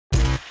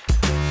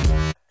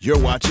You're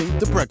watching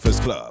The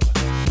Breakfast Club.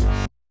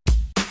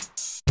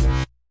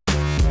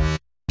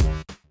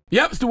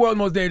 Yep, it's the world's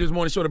most dangerous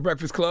morning show, The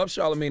Breakfast Club.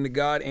 Charlamagne the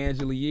God,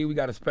 Angela Yee. We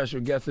got a special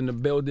guest in the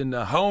building,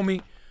 the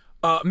homie,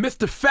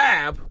 Mr.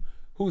 F.A.B,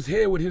 who's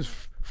here with his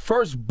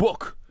first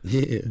book,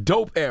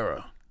 Dope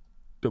Era.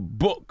 The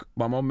book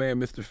by my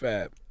man, Mr.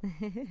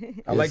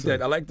 F.A.B. I like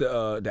that. I like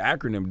the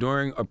acronym.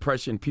 During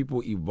oppression,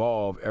 people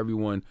evolve.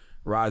 Everyone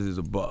rises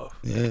above.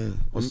 Yeah.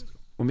 What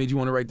made you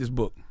want to write this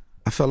book?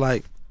 I feel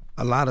like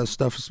a lot of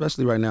stuff,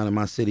 especially right now in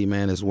my city,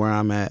 man, is where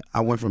I'm at.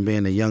 I went from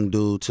being a young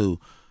dude to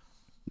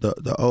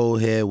the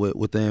old head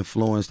with the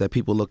influence that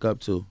people look up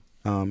to.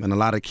 And a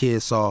lot of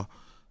kids saw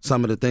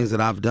some of the things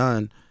that I've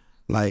done.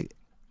 Like,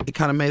 it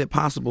kind of made it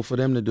possible for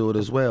them to do it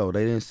as well.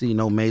 They didn't see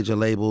no major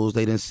labels.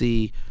 They didn't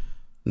see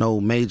no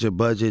major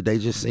budget. They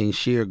just seen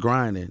sheer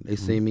grinding. They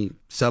see me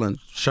selling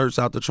shirts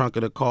out the trunk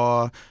of the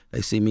car.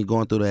 They see me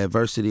going through the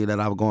adversity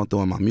that I've gone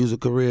through in my music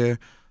career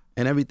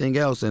and everything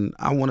else. And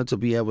I wanted to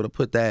be able to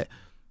put that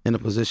in a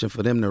position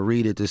for them to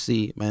read it, to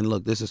see, man,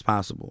 look, this is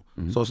possible.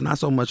 So it's not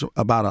so much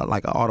about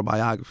like an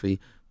autobiography,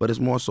 but it's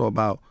more so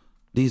about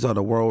these are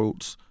the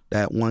roads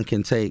that one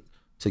can take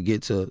to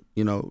get to,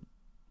 you know,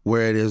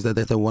 where it is that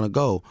they want to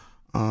go.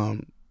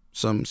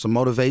 Some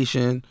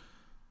motivation,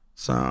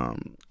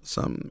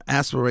 some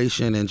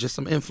aspiration, and just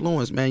some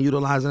influence, man,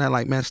 utilizing that,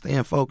 like, man,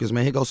 staying focused,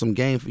 man. Here goes some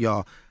game for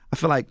y'all. I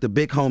feel like the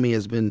big homie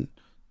has been,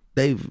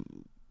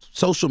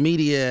 social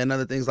media and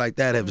other things like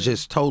that have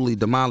just totally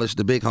demolished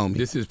the big homie.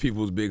 This is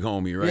people's big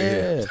homie right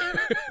here.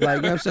 Like,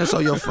 you know what I'm saying? So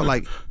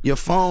your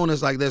phone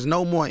is like, there's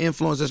no more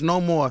influence. There's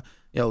no more,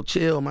 yo,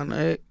 chill, my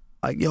nigga.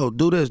 Like, yo,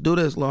 do this,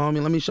 little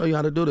homie. Let me show you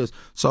how to do this.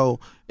 So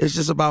it's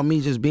just about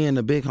me just being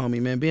the big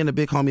homie, man. Being the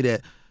big homie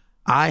that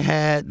I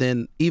had,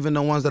 then even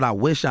the ones that I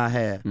wish I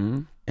had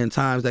in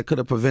times that could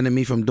have prevented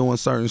me from doing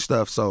certain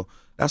stuff. So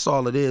that's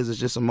all it is. It's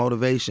just a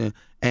motivation.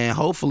 And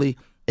hopefully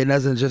it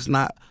doesn't just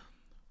not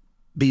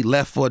be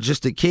left for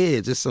just the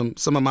kids. It's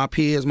some of my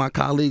peers, my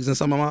colleagues, and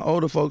some of my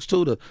older folks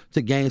too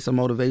to gain some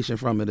motivation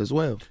from it as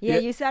well. Yeah,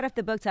 you start off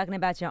the book talking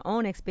about your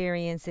own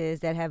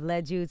experiences that have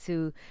led you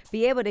to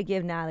be able to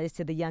give knowledge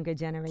to the younger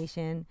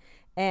generation,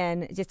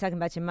 and just talking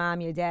about your mom,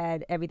 your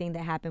dad, everything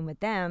that happened with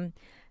them.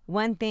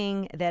 One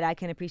thing that I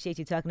can appreciate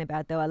you talking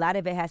about, though, a lot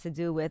of it has to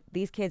do with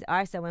these kids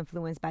are so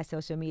influenced by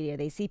social media.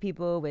 They see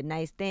people with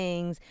nice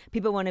things.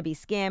 People want to be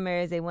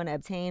scammers. They want to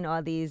obtain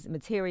all these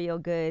material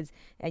goods.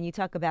 And you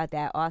talk about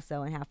that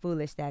also and how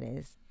foolish that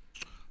is.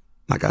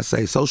 Like I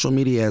say, social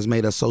media has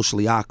made us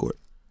socially awkward.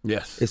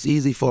 Yes. It's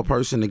easy for a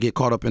person to get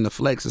caught up in the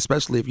flex,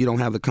 especially if you don't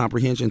have the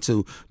comprehension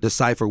to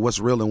decipher what's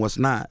real and what's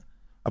not.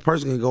 A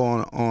person can go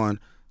on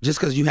just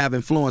because you have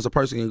influence, a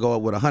person can go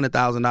up with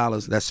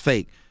 $100,000 that's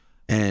fake.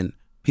 And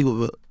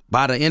people,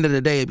 by the end of the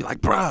day, be like,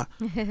 bro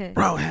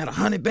had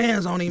 100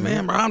 bands on him,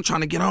 man. Bro, I'm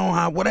trying to get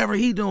on whatever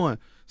he doing.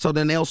 So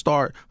then they'll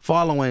start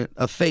following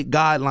a fake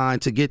guideline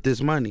to get this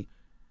money.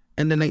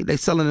 And then they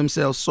selling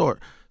themselves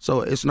short.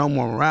 So it's no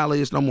more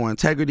morality. It's no more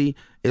integrity.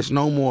 It's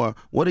no more,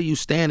 what are you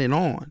standing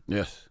on?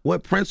 Yes.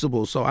 What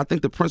principles? So I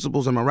think the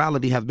principles and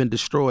morality have been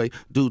destroyed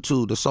due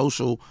to the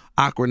social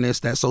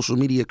awkwardness that social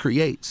media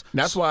creates.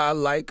 That's why I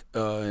like,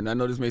 and I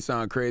know this may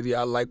sound crazy,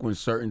 I like when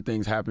certain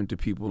things happen to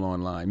people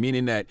online.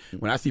 Meaning that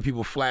when I see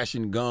people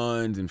flashing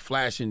guns and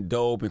flashing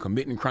dope and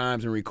committing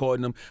crimes and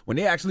recording them, when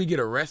they actually get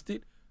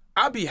arrested,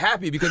 I'll be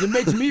happy because it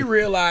makes me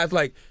realize,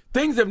 like,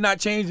 things have not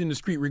changed in the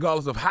street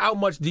regardless of how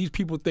much these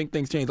people think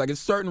things change. Like, it's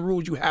certain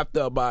rules you have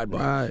to abide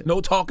by. Right. No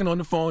talking on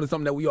the phone is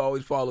something that we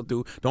always follow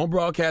through. Don't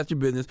broadcast your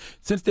business.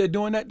 Since they're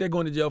doing that, they're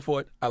going to jail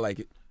for it. I like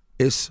it.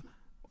 It's,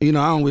 you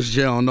know, I don't wish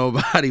jail on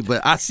nobody,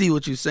 but I see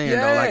what you're saying,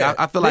 though. Like,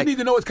 I feel like they need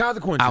to know its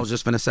consequences. I was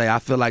just going to say, I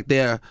feel like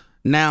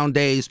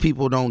nowadays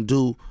people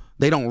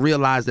they don't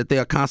realize that there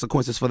are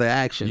consequences for their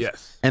actions.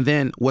 Yes. And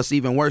then what's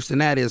even worse than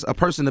that is a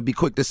person to be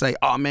quick to say,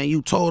 oh, man,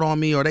 you told on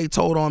me or they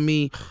told on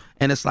me.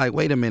 And it's like,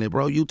 wait a minute,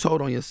 bro, you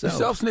told on yourself.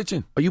 You're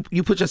self-snitching. Or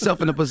you put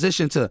yourself in a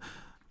position to,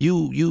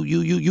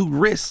 you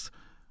risk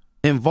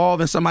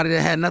involving somebody that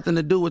had nothing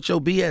to do with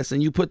your BS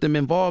and you put them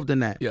involved in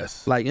that.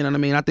 Yes. Like, you know what I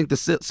mean? I think the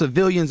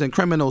civilians and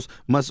criminals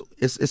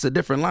it's a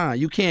different line.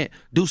 You can't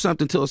do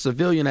something to a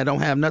civilian that don't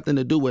have nothing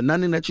to do with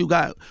nothing that you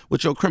got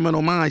with your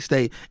criminal mind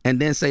state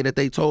and then say that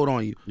they told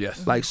on you.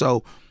 Yes. Like,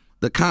 so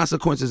the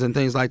consequences and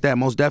things like that,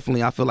 most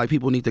definitely I feel like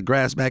people need to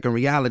grasp back in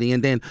reality.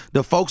 And then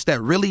the folks that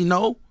really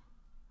know,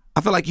 I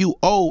feel like you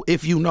owe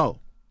if you know.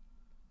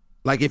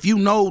 Like, if you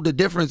know the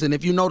difference and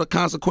if you know the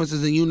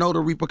consequences and you know the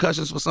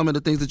repercussions for some of the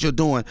things that you're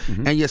doing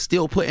and you're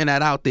still putting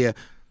that out there,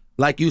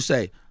 like you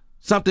say,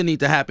 something needs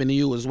to happen to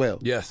you as well.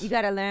 Yes. You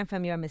got to learn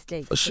from your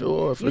mistakes. For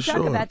sure, You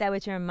talk about that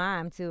with your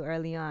mom, too,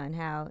 early on,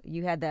 how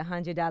you had the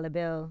 $100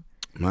 bill.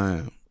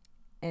 Man.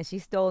 And she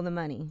stole the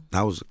money.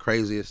 That was the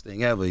craziest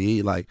thing ever.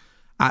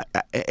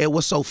 It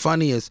was so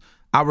funny is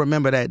I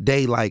remember that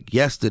day like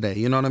yesterday,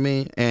 you know what I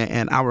mean?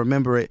 And I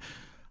remember it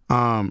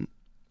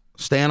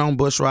staying on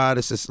Bush Ride.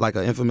 It's just like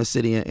an infamous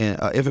city and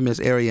infamous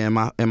area in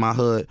my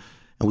hood,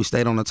 and we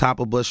stayed on the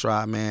top of Bush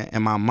Ride, man.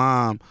 And my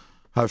mom,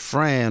 her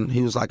friend,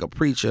 he was like a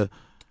preacher.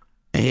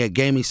 and he had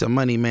gave me some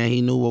money, man.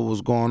 He knew what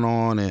was going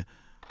on, and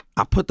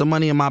I put the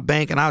money in my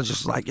bank, and I was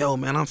just like, yo,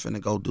 man, I'm finna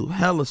go do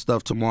hella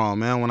stuff tomorrow,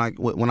 man,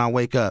 when I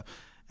wake up.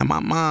 And my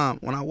mom,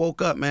 when I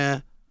woke up,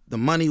 man, the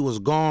money was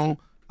gone.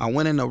 I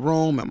went in the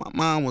room, and my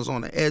mom was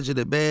on the edge of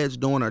the bed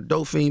doing her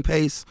Dauphine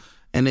pace,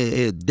 and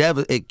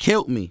it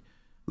killed me.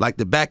 Like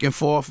the back and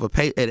forth of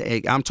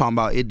I'm talking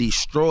about, it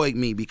destroyed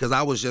me, because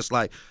I was just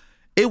like,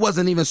 it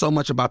wasn't even so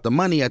much about the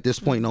money at this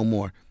point no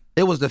more.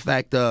 It was the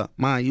fact,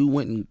 man, you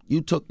went and you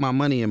took my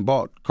money and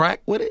bought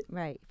crack with it.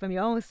 Right, from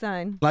your own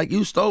son. Like,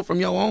 you stole from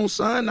your own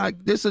son.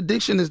 Like, this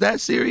addiction is that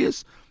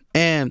serious?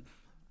 And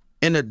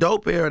in the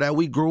dope era that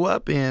we grew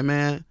up in,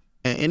 man,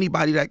 and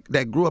anybody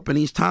that grew up in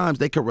these times,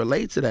 they could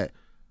relate to that.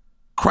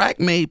 Crack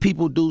made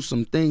people do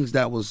some things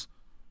that was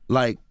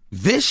like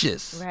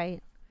vicious.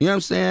 Right. You know what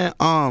I'm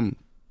saying?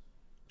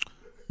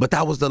 But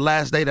that was the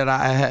last day that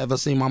I had ever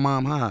seen my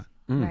mom high.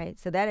 Right.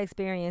 So that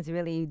experience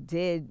really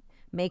did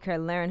make her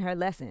learn her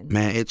lesson.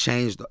 Man, it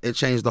changed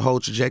the whole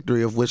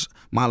trajectory of which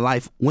my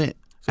life went.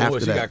 So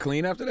after she that. got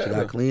clean after that? She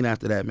got clean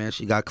after that, man.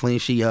 She got clean.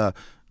 She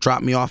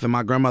dropped me off in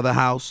my grandmother's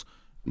house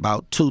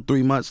about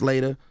 2-3 months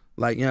later.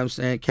 Like, you know what I'm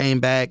saying?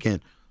 Came back,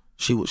 and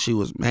she was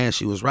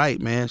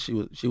right, man. She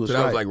was So that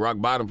right. was like rock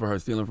bottom for her,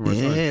 stealing from her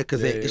son. Yeah,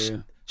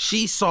 because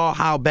she saw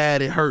how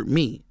bad it hurt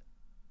me.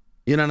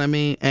 You know what I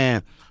mean?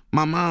 And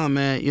my mom,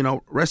 man, you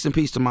know, rest in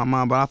peace to my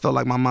mom, but I felt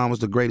like my mom was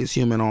the greatest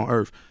human on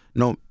earth.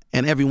 No,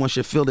 and everyone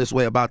should feel this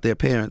way about their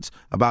parents,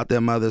 about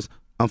their mothers.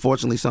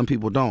 Unfortunately, some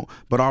people don't.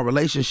 But our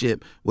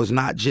relationship was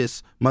not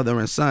just mother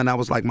and son. That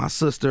was like my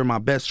sister, my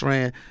best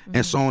friend,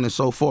 and so on and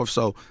so forth.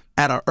 So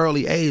at an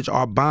early age,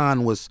 our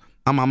bond was,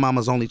 I'm my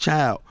mama's only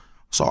child.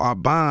 So our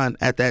bond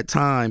at that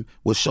time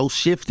was so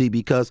shifty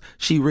because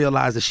she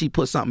realized that she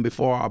put something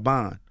before our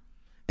bond.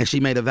 And she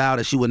made a vow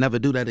that she would never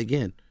do that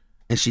again.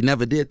 And she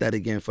never did that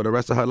again for the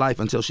rest of her life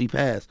until she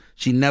passed.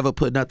 She never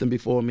put nothing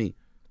before me.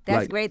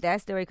 That's great.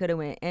 That story could have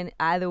went in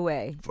either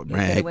way. It could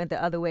man, have went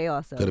the other way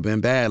also. Could have been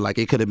bad. Like,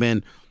 it could have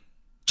been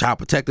Child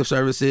Protective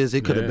Services.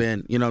 It could have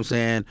been, you know what I'm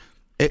saying?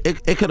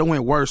 It could have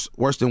went worse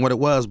than what it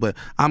was. But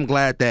I'm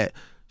glad that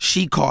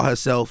she caught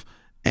herself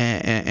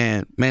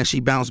and man,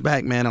 she bounced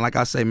back, man. And like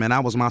I say, man,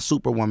 that was my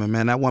superwoman,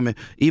 man. That woman,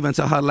 even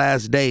to her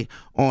last day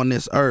on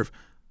this earth,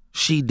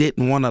 she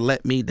didn't want to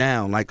let me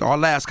down. Like, our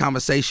last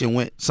conversation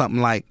went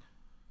something like,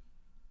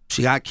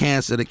 she got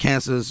cancer. The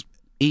cancer's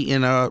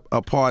eating her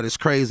apart. It's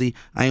crazy.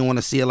 I ain't want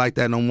to see her like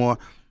that no more.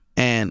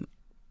 And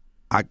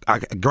I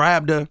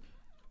grabbed her.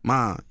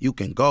 Mom, you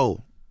can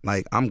go.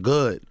 Like, I'm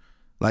good.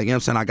 Like, you know what I'm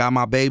saying? I got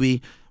my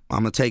baby.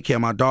 I'm going to take care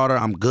of my daughter.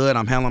 I'm good.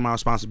 I'm handling my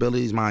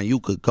responsibilities. Mom, you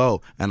could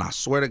go. And I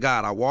swear to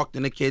God, I walked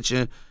in the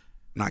kitchen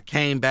and I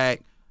came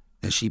back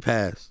and she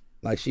passed.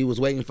 Like, she was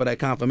waiting for that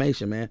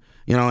confirmation, man.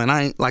 You know, and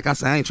I ain't, like I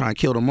said, I ain't trying to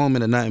kill the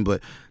moment or nothing,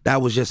 but that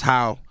was just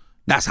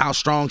that's how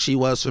strong she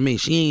was for me.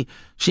 She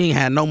ain't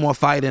had no more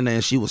fight in her,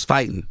 and she was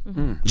fighting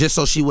just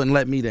so she wouldn't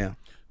let me down.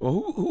 Well,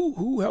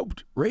 who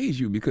helped raise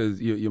you?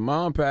 Because your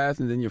mom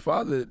passed, and then your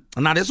father.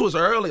 Now, this was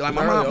early. Like,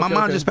 my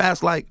mom just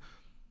passed like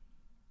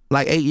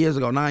 8 years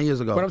ago, 9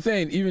 years ago. But I'm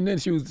saying, even then,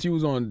 she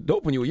was on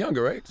dope when you were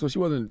younger, right? So she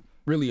wasn't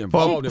really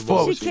involved.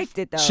 She kicked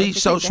it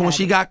though. When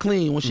she got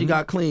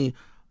clean,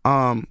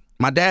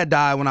 my dad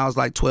died when I was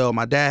like 12.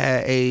 My dad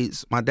had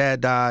AIDS. My dad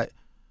died.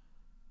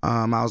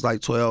 I was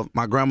like 12.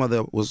 My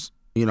grandmother was,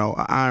 you know,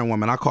 an iron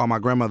woman. I call my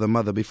grandmother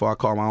mother before I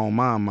call my own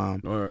mom.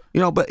 Right.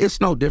 You know, but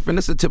it's no different.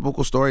 It's a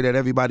typical story that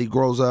everybody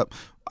grows up.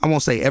 I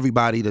won't say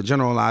everybody to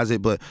generalize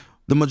it, but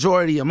the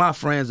majority of my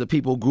friends are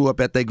people who grew up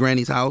at their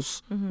granny's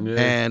house,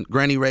 and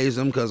granny raised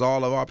them because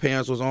all of our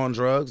parents was on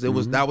drugs. That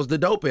was the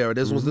dope era.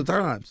 This was the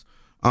times.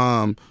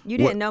 You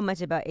didn't know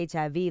much about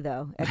HIV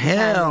though. At the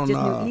Hell time. You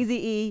no. just knew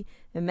Eazy-E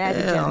and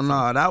Magic Hell Johnson.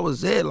 no, that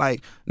was it.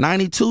 Like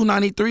 92,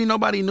 93,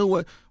 nobody knew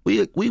what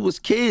we was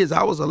kids.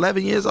 I was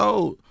 11 years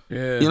old.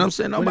 Yeah. You know what I'm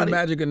saying? When Nobody. did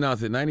Magic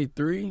announce it?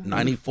 93?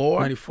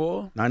 94.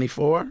 94?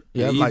 94.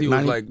 Yeah, Easy like, was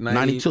 90, like 90,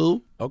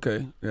 92.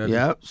 Okay.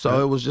 Yeah.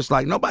 So it was just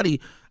like nobody,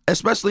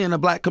 especially in the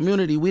black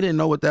community, we didn't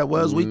know what that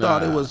was. We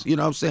thought it was, you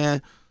know what I'm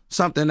saying,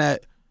 something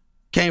that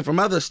came from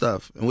other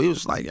stuff. And we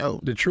was like, yo.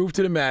 The truth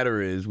to the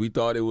matter is we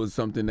thought it was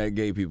something that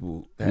gay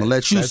people had. I'm going to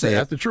let you say it.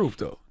 That's the truth,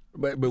 though.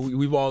 But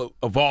we've all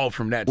evolved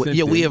from that since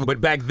yeah, we then. have, but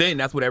back then,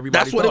 that's what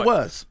everybody thought. That's what it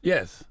was.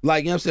 Yes.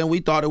 Like, you know what I'm saying? We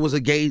thought it was a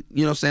gay, you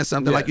know what I'm saying,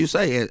 something like you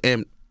say.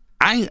 And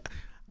I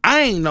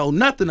ain't know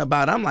nothing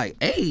about it. I'm like,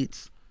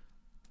 AIDS?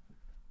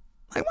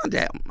 Like,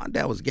 my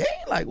dad was gay?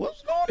 Like,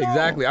 what's going on?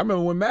 Exactly. I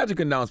remember when Magic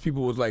announced,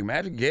 people was like,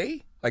 Magic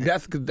gay? Like,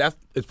 that's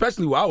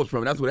especially where I was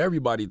from, that's what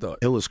everybody thought.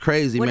 It was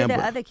crazy, what man. What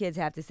did the other kids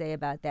have to say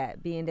about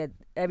that, being that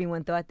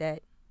everyone thought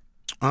that?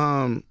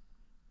 I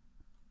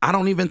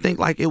don't even think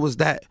like it was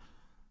that.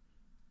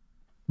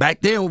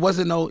 Back then, it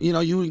wasn't no, you know,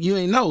 you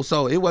ain't know.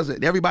 So it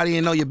wasn't, everybody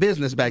didn't know your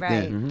business back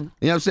then. You know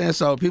what I'm saying?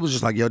 So people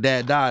just like, your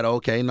dad died.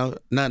 Okay, no,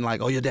 nothing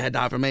like, oh, your dad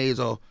died from AIDS,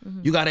 or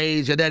you got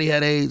AIDS, your daddy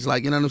had AIDS.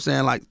 Like, you know what I'm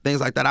saying? Like, things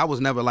like that. I was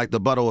never like the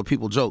butt of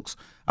people jokes.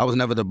 I was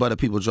never the butt of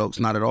people jokes,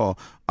 not at all.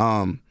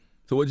 So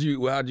how'd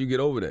you get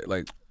over that?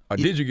 Like, Or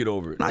did you get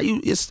over it? Nah,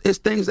 it's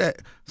things that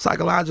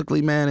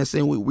psychologically, man, it's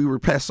saying we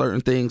repress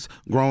certain things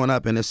growing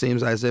up, and it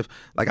seems as if,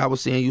 like I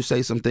was seeing you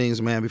say some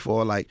things, man,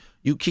 before, like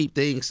you keep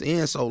things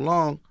in so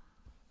long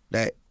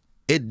that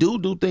it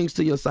do things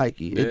to your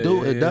psyche. It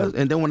does.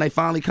 And then when they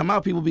finally come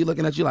out, people be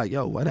looking at you like,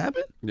 yo, what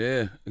happened?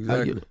 Yeah,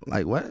 exactly.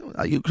 Like what?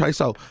 Are you crazy?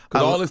 So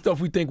because all this stuff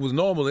we think was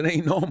normal, it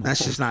ain't normal.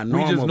 That's just not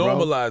normal. We just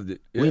normalized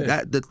it.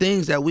 Yeah. The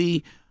things that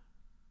we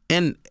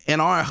in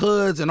our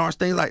hoods and our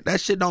things like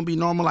that shit don't be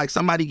normal. Like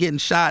somebody getting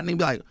shot and they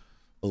be like,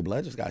 oh,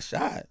 blood just got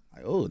shot.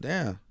 Like, oh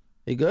damn,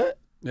 he good?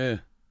 Yeah.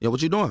 Yo, what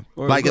you doing?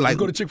 Or let's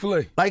go to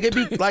Chick-fil-A. Like it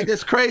be like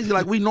it's crazy.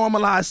 Like we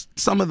normalize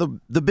some of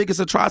the biggest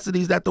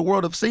atrocities that the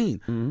world have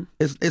seen. Mm-hmm.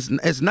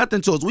 It's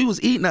nothing to us. We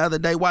was eating the other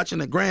day watching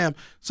the gram.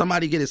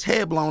 Somebody get his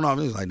head blown off.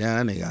 And he's like,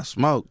 damn, that nigga got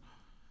smoked.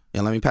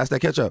 Yeah, let me pass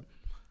that ketchup.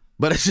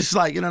 But it's just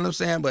like, you know what I'm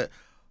saying? But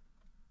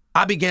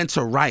I began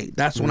to write.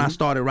 That's when I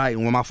started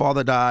writing. When my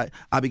father died,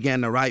 I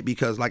began to write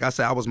because, like I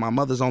said, I was my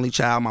mother's only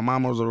child. My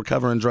mama was a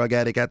recovering drug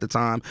addict at the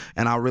time,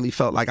 and I really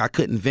felt like I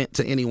couldn't vent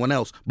to anyone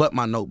else but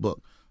my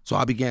notebook. So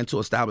I began to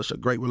establish a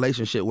great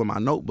relationship with my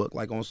notebook,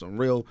 like on some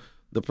real,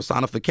 the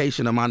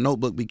personification of my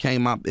notebook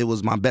became it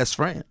was my best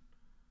friend.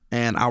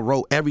 And I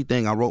wrote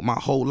everything. I wrote my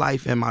whole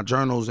life in my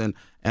journals and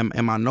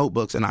my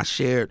notebooks, and I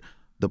shared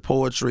the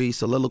poetry,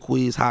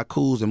 soliloquies,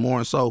 haikus, and more,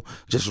 and so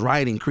just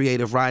writing,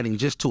 creative writing,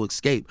 just to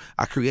escape.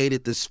 I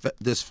created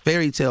this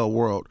fairy tale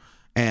world,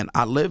 and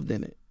I lived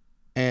in it.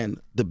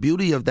 And the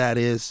beauty of that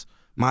is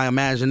my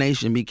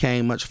imagination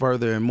became much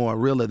further and more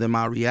realer than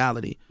my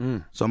reality.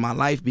 So my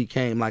life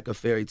became like a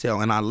fairy tale,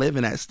 and I live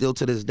in that still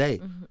to this day.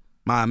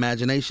 My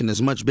imagination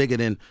is much bigger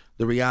than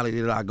the reality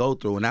that I go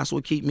through, and that's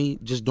what keep me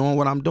just doing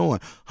what I'm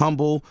doing.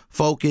 Humble,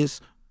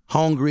 focused,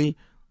 hungry,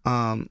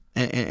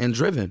 and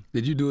driven.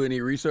 Did you do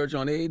any research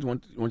on AIDS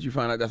once you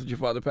found out that's what your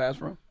father passed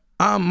from?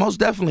 Most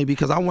definitely,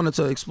 because I wanted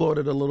to explore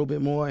it a little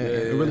bit more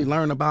and really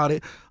learn about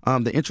it,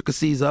 the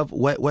intricacies of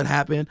what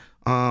happened.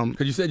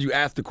 Because you said you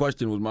asked the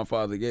question, was my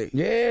father gay?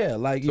 Yeah,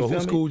 like you so feel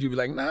who schooled you? Be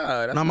like,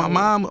 nah. That's no, my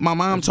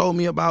mom told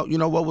me about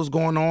what was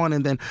going on,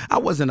 and then I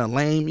wasn't a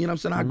lame. You know what I'm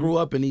saying? I grew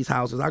up in these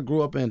houses. I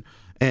grew up in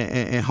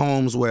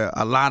homes where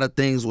a lot of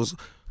things was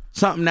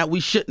something that we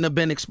shouldn't have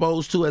been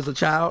exposed to as a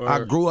child.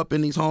 I grew up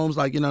in these homes,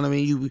 like, you know what I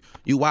mean?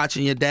 You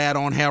watching your dad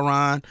on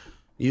heroin,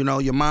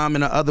 your mom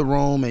in the other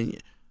room, and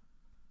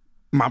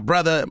my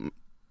brother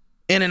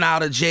in and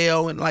out of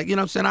jail, and like, you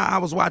know what I'm saying? I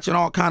was watching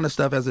all kind of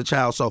stuff as a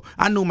child, so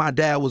I knew my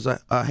dad was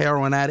a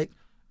heroin addict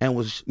and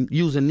was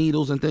using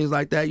needles and things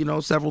like that,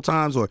 several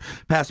times, or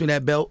pass me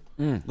that belt,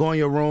 go in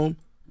your room.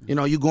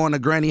 You go in the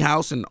granny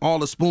house and all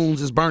the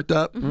spoons is burnt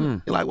up.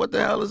 You're like, what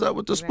the hell is up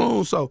with the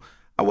spoon? So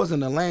I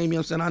wasn't a lame, you know what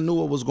I'm saying? I knew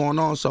what was going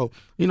on. So,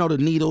 the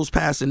needles,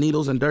 passing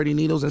needles and dirty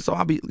needles. And so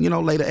I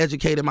later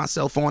educated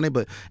myself on it.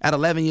 But at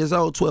 11 years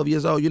old, 12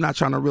 years old, you're not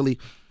trying to really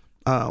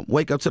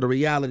wake up to the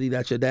reality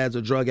that your dad's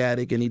a drug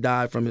addict and he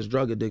died from his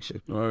drug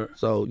addiction. Right.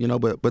 So,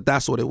 but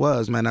that's what it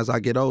was, man. As I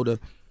get older,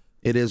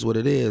 it is what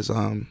it is.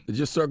 Did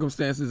your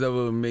circumstances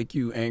ever make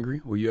you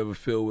angry? Or you ever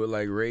feel with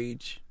like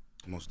rage?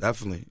 Most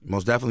definitely.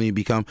 Most definitely you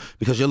become,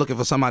 because you're looking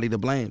for somebody to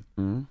blame.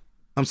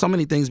 So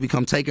many things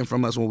become taken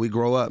from us when we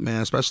grow up,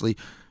 man, especially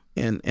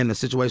in the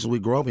situations we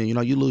grow up in.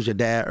 You lose your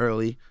dad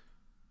early,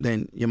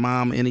 then your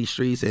mom in these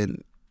streets,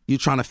 and you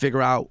trying to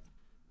figure out,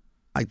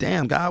 like,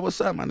 damn, God, what's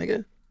up, my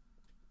nigga?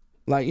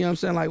 Like, you know what I'm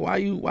saying? Like, why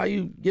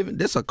you giving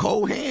this a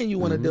cold hand you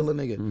want to deal a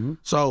nigga?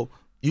 So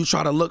you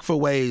try to look for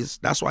ways.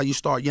 That's why you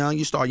start young.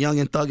 You start young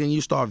and thugging.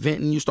 You start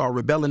venting. You start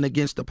rebelling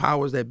against the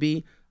powers that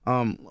be.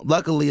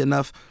 Luckily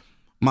enough,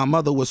 my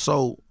mother was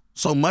so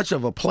much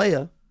of a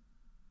player.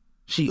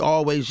 She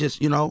always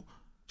just,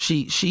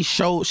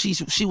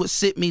 she would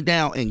sit me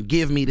down and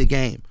give me the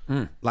game.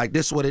 Like,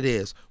 this is what it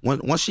is.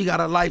 Once she got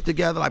her life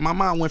together, like, my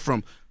mom went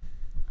from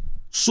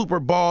super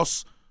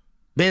boss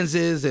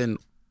Benzes and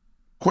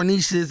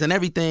Cornices and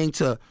everything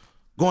to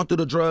going through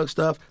the drug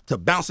stuff to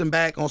bouncing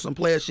back on some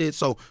player shit.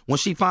 So when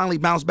she finally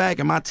bounced back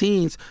in my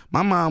teens,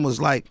 my mom was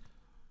like,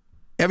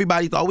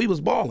 everybody thought we was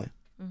balling.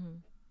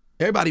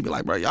 Everybody be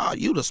like, bro, y'all,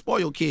 you the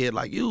spoiled kid.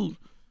 Like, you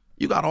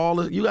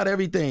got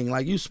everything.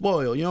 Like, you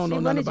spoiled. You don't know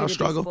nothing about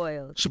struggle.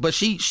 But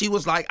she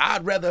was like,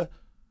 I'd rather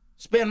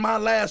spend my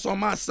last on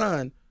my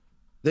son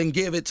than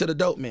give it to the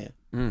dope man.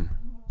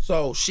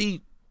 So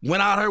she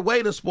went out her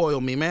way to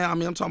spoil me, man. I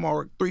mean, I'm talking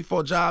about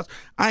 3-4 jobs.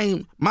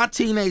 My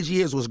teenage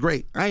years was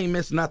great. I ain't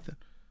missed nothing.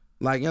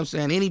 Like, you know what I'm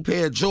saying? Any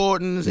pair of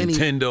Jordans,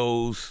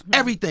 Nintendos,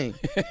 everything.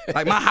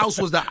 Like, my house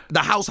was the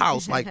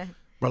house. Like,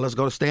 bro, let's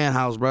go to Stan's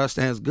house, bro.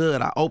 Stan's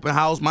good. I open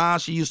house. Mine,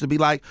 she used to be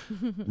like,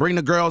 bring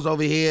the girls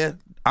over here.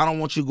 I don't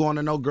want you going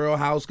to no girl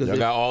house. Y'all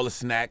got all the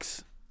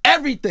snacks.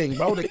 Everything,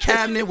 bro. The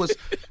cabinet was,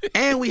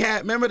 and we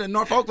had, remember the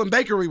North Oakland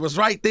Bakery was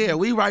right there.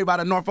 We right by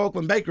the North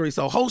Oakland Bakery,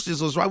 so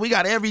Hostess was right. We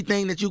got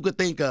everything that you could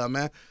think of,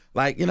 man.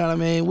 Like, you know what I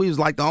mean? We was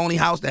like the only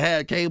house that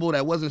had cable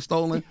that wasn't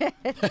stolen.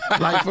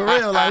 Like, for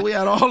real, like, we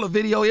had all the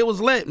video. It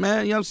was lit,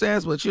 man. You know what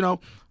I'm saying? But,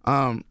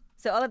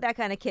 so all of that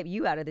kind of kept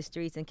you out of the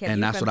streets and kept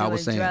you that's from what I doing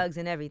was saying. drugs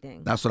and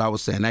everything. That's what I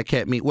was saying. That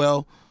kept me,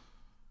 well,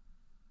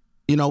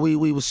 you know, we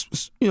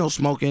was, you know,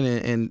 smoking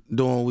and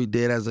doing what we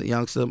did as a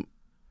youngster.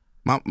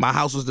 My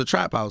house was the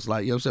trap house.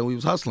 Like, you know what I'm saying? We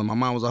was hustling. My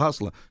mom was a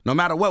hustler. No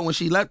matter what, when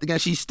she left again,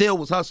 she still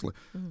was hustling.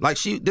 Like,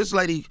 this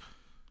lady,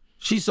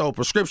 she sold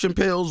prescription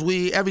pills,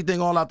 weed,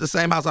 everything all out the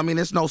same house. I mean,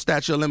 it's no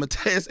statute of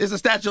limitations. It's a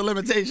statute of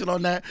limitation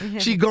on that.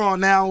 She gone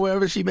now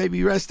wherever she may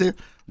be resting.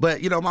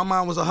 But, you know, my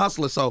mom was a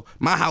hustler, so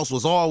my house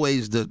was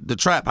always the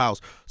trap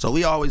house. So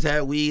we always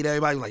had weed.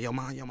 Everybody was like, your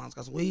mom's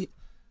got some weed?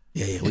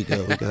 Yeah, we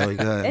good.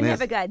 It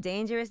never got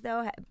dangerous,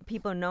 though?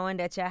 People knowing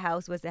that your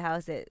house was the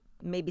house that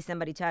maybe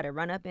somebody tried to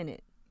run up in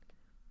it?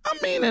 I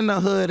mean, in the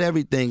hood,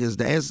 everything is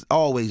it's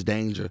always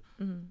danger.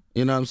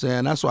 You know what I'm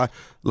saying? That's why,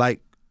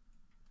 like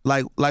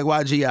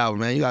YG Album,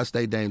 man, you gotta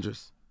stay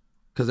dangerous,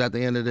 because at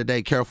the end of the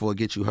day, careful will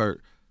get you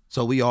hurt.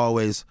 So we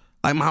always,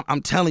 like,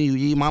 I'm telling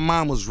you, my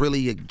mom was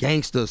really a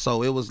gangster.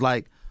 So it was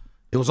like,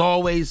 it was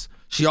always,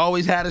 she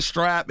always had a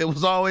strap. It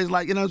was always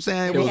like, you know what I'm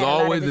saying? It was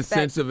always a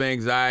sense of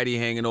anxiety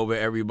hanging over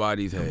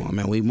everybody's head. Come on,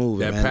 man, we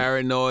moving, that man.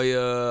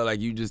 Paranoia, like,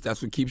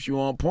 that's what keeps you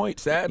on point,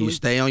 sadly. You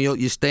stay on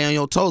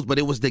your toes, but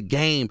it was the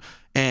game.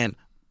 And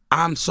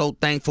I'm so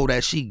thankful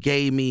that she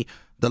gave me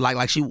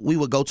we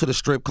would go to the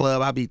strip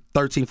club. I'd be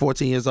 13,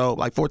 14 years old,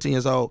 like 14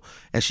 years old,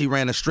 and she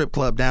ran a strip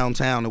club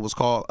downtown. It was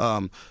called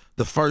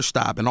The First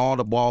Stop, and all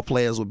the ball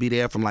players would be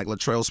there, from like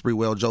Latrell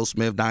Sprewell, Joe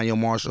Smith, Daniel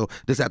Marshall.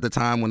 This at the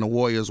time when the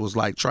Warriors was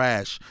like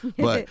trash,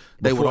 but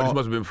they would all, this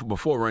must have been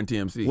before Run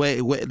TMC.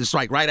 Wait, it's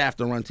like right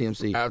after Run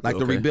TMC,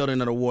 the rebuilding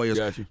of the Warriors.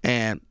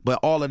 Gotcha. But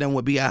all of them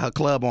would be at her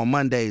club on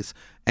Mondays,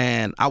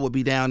 and I would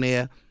be down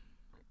there.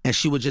 And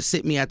she would just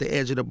sit me at the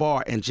edge of the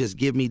bar and just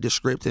give me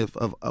descriptive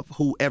of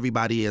who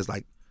everybody is.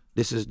 Like,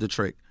 this is the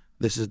trick.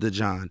 This is the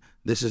John.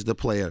 This is the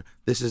player.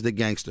 This is the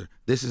gangster.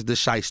 This is the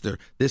shyster.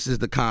 This is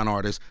the con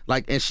artist.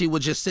 Like, and she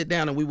would just sit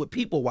down and we would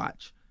people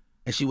watch.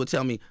 And she would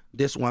tell me,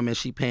 this woman,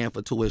 she paying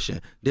for tuition.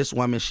 This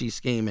woman, she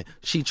scheming.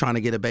 She trying to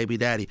get a baby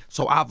daddy.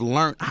 So I've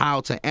learned how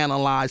to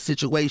analyze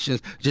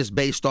situations just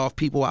based off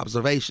people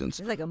observations.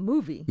 It's like a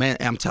movie. Man,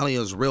 I'm telling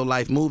you, it's a real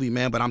life movie,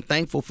 man. But I'm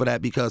thankful for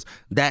that, because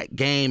that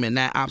game and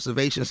that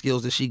observation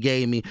skills that she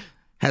gave me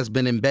has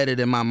been embedded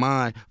in my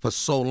mind for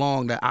so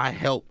long that I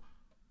help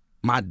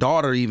my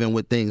daughter even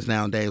with things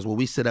nowadays, where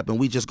we sit up and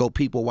we just go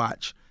people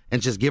watch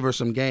and just give her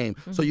some game.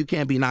 So you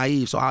can't be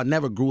naive. So I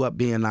never grew up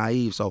being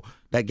naive. So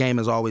that game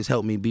has always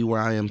helped me be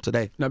where I am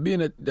today. Now,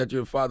 being that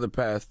your father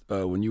passed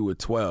when you were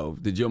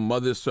 12, did your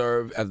mother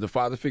serve as the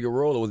father figure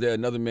role, or was there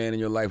another man in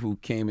your life who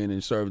came in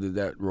and served as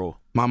that role?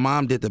 My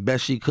mom did the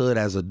best she could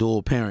as a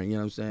dual parent, you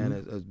know what I'm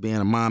saying, as being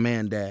a mom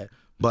and dad.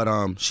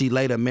 But she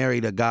later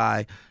married a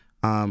guy,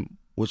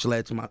 which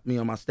led to me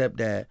and my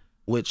stepdad,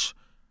 which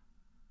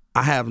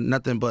I have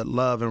nothing but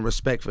love and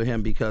respect for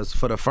him, because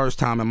for the first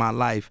time in my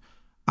life,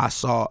 I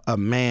saw a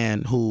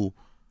man who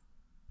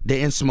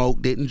didn't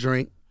smoke, didn't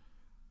drink,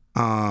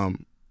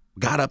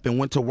 got up and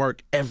went to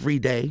work every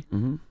day,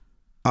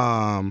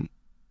 and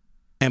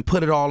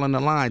put it all on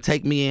the line,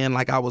 take me in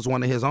like I was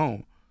one of his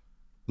own.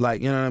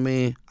 Like, you know what I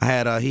mean?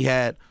 He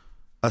had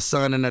a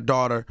son and a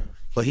daughter,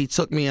 but he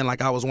took me in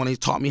like I was one. He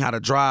taught me how to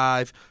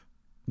drive,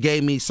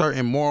 gave me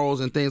certain morals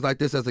and things like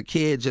this as a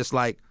kid, just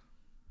like,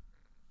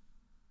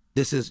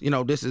 this is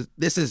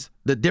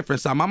the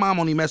different side. My mom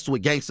only messed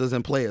with gangsters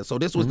and players, so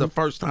this was the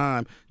first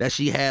time that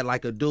she had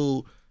like a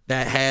dude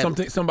that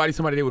had somebody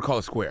they would call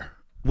a square.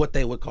 What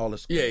they would call a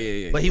square.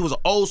 Yeah. But he was an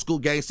old school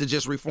gangster,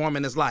 just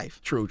reforming his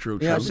life. True. You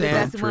know what I'm saying? The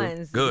best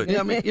ones. Good. You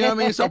know what I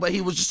mean? So, but he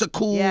was just a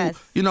cool,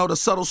 the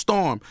subtle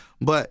storm.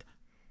 But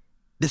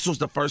this was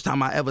the first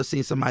time I ever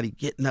seen somebody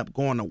getting up,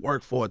 going to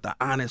work for it the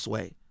honest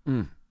way.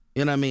 You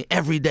know what I mean?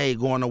 Every day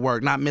going to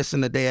work, not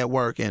missing a day at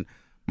work. And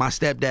my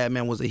stepdad,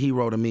 man, was a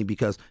hero to me,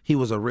 because he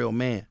was a real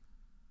man.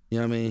 You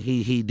know what I mean?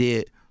 He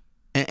did.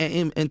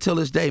 And until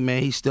this day,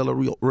 man, he's still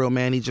a real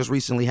man. He just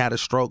recently had a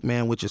stroke,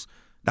 man,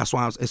 that's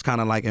why it's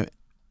kind of like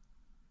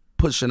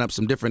pushing up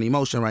some different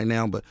emotion right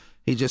now. But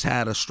he just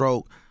had a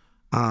stroke.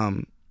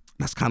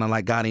 That's kind of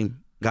like got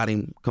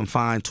him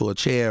confined to a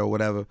chair or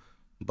whatever.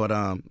 But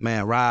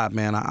man, Rob,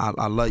 man,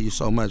 I love you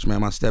so much,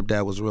 man. My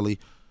stepdad was really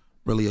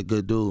a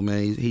good dude,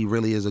 man. He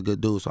really is a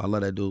good dude, so I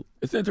love that dude.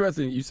 It's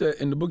interesting. You said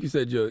in the book, you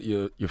said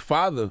your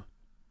father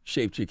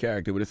shaped your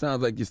character, but it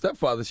sounds like your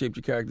stepfather shaped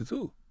your character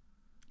too.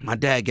 My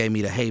dad gave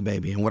me the Hey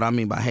Baby, and what I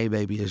mean by Hey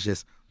Baby is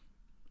just,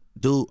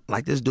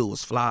 this dude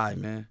was fly,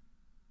 man.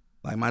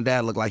 Like, my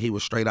dad looked like he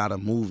was straight out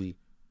of a movie.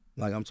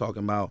 Like, I'm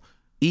talking about,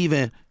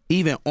 even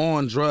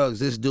on drugs,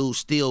 this dude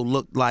still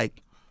looked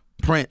like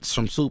Prince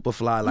from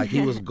Superfly. Like,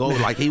 he was gold.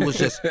 Like, he was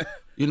just,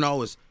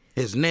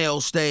 his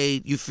nails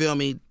stayed, you feel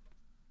me,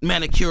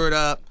 manicured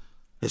up,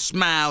 his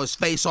smile, his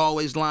face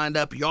always lined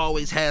up. He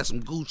always had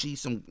some Gucci,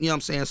 some, you know what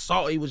I'm saying,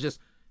 salt.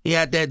 He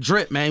had that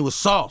drip, man. He was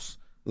sauce.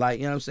 Like,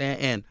 you know what I'm saying?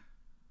 And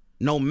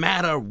no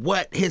matter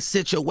what his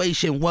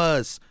situation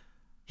was,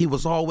 he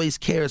was always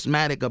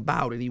charismatic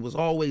about it. He was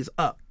always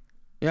up.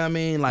 You know what I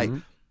mean? Like,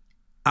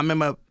 I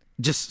remember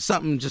just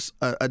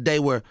a day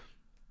where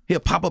he'll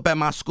pop up at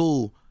my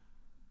school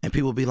and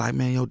people be like,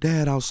 man, your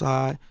dad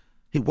outside.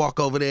 He walk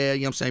over there,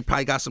 you know what I'm saying,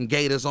 probably got some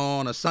gaiters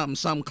on or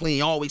something clean.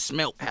 He always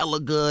smelled hella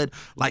good,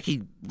 like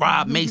he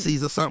robbed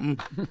Macy's or something.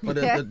 But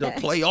the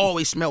play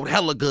always smelled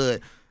hella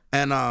good.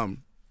 And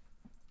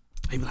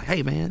he be like,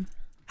 hey, man,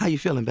 how you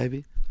feeling,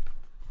 baby?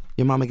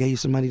 Your mama gave you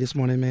some money this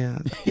morning,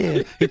 man.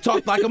 Yeah. He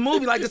talked like a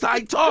movie, like this how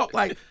he talk.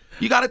 Like,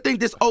 you got to think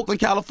this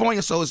Oakland,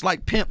 California, so it's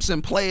like pimps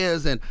and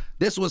players, and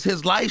this was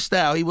his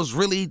lifestyle. He was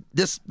really,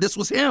 this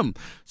was him.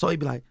 So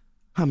he'd be like,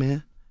 huh,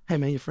 man? Hey,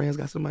 man, your friends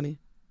got some money?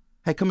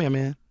 Hey, come here,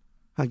 man.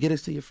 Get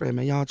this to your friend,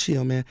 man. Y'all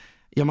chill, man.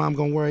 Your mom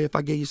gonna worry if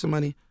I give you some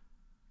money?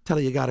 Tell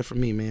her you got it from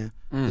me, man.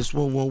 Just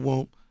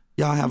won't.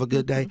 Y'all have a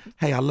good day.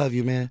 Hey, I love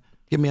you, man.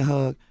 Give me a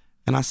hug,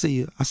 and I see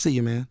you. I see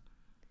you, man.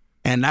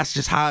 And that's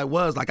just how it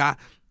was. Like, I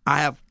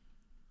have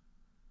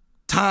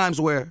times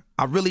where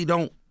I really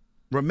don't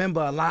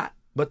remember a lot,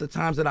 but the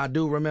times that I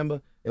do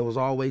remember, it was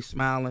always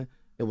smiling.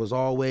 It was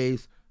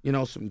always, you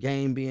know, some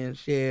game being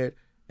shared,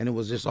 and it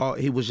was just all,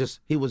 he was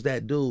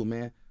that dude,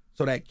 man.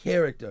 So that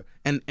character,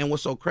 and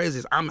what's so crazy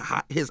is I'm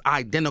his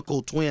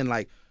identical twin.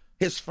 Like,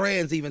 his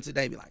friends even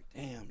today be like,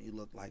 damn, you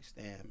look like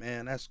Stan,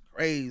 man. That's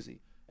crazy.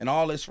 And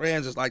all his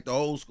friends is like the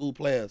old school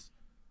players.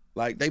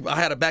 Like, I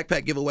had a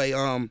backpack giveaway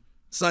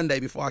Sunday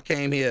before I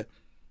came here.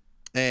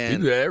 And you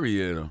do that every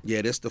year, though.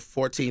 Yeah, this the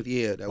 14th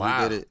year that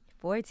we did it.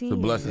 14 It's a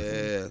blessing.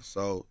 Yeah,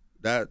 so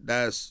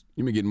that's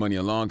You've been getting money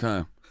a long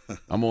time.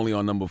 I'm only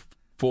on number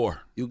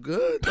 4. you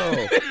good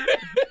though.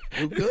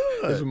 You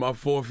good. This is my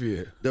 4th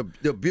year.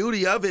 The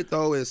beauty of it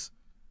though is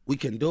we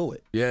can do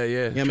it. Yeah.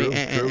 You know what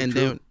I mean? And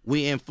then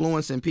we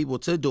influencing people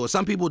to do it.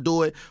 Some people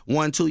do it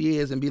 1-2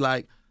 years and be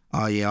like,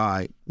 oh yeah, all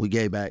right, we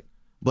gave back.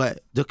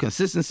 But the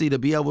consistency to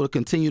be able to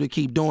continue to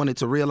keep doing it,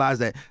 to realize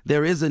that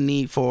there is a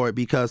need for it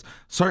because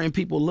certain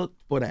people look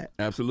for that.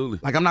 Absolutely.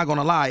 Like, I'm not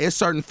gonna lie, it's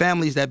certain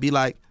families that be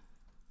like,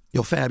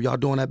 yo, Fab, y'all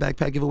doing that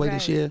backpack giveaway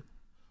this year?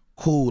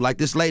 Cool. Like,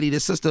 this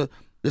sister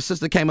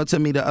came up to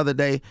me the other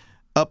day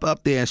up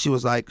there, and she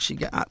was like, she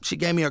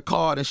gave me a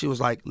card, and she was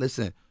like,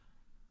 listen,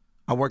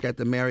 I work at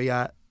the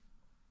Marriott.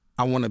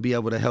 I want to be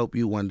able to help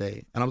you one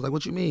day. And I was like,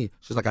 what you mean?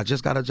 She's like, I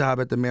just got a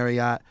job at the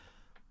Marriott.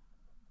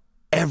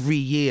 Every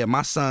year,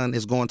 my son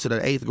is going to the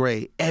 8th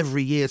grade.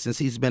 Every year since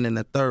he's been in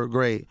the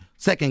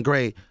 2nd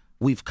grade,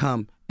 we've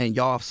come and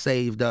y'all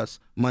saved us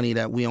money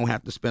that we don't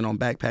have to spend on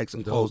backpacks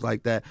and clothes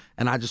like that.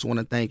 And I just want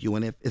to thank you.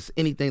 And if it's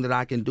anything that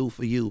I can do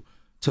for you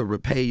to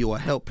repay you or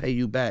help pay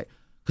you back,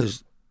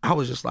 because I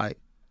was just like,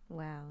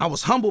 wow. I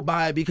was humbled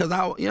by it because you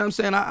know what I'm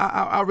saying?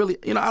 I really,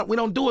 we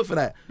don't do it for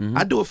that.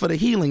 I do it for the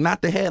healing,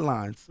 not the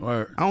headlines.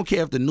 Right. I don't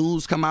care if the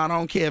news come out. I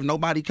don't care if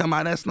nobody come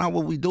out. That's not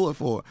what we do it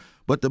for.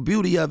 But the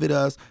beauty of it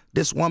is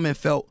this woman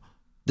felt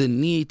the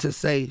need to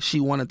say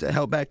she wanted to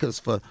help back because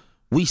for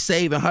we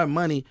saving her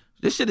money.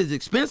 This shit is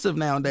expensive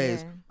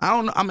nowadays.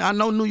 Yeah. I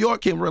know New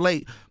York can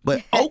relate,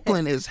 but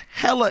Oakland is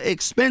hella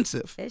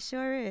expensive. It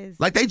sure is.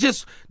 Like, they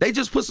just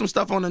put some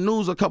stuff on the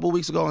news a couple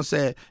weeks ago and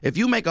said if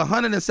you make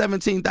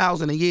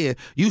 $117,000 a year,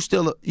 you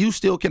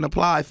still can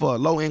apply for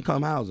low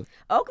income housing.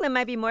 Oakland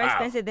might be more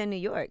expensive than New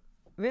York.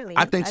 Really?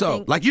 I think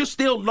so. Like, you're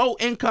still low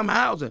income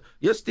housing.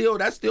 That's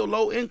still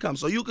low income.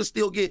 So you can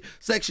still get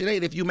Section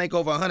 8 if you make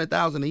over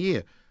 $100,000 a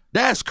year.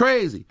 That's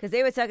crazy. Because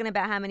they were talking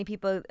about how many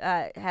people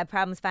have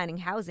problems finding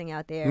housing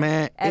out there,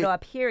 Man, at all,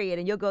 period.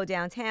 And you'll go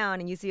downtown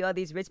and you see all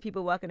these rich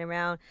people walking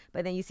around,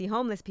 but then you see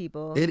homeless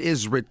people. It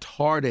is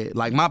retarded.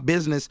 Like, my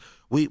business,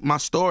 my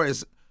store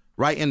is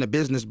right in the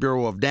Business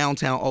Bureau of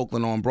downtown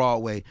Oakland on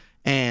Broadway.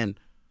 And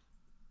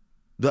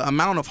the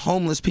amount of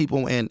homeless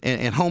people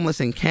and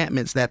homeless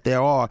encampments that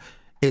there are,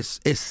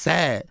 it's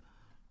sad.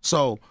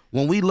 So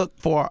when we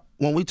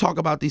talk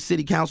about these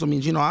city council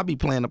meetings, I be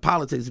playing the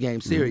politics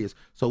game serious.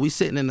 So we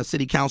sitting in the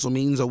city council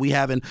meetings or we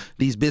having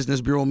these business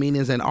bureau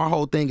meetings, and our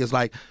whole thing is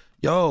like,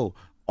 yo,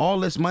 all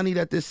this money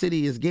that this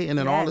city is getting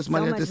and all this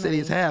money that this city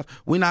is have,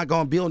 we're not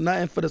gonna build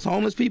nothing for this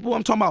homeless people.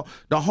 I'm talking about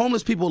the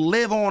homeless people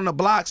live on the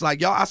blocks.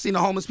 Like, y'all, I seen the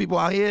homeless people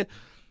out here.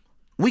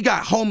 We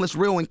got homeless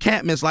real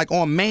encampments like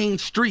on main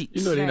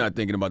streets. They're not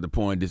thinking about the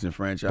poor and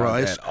disenfranchised. Bro,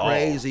 it's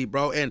crazy,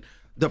 bro. And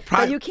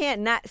but you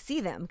can't not see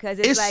them because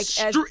it's like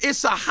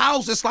it's a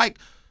house.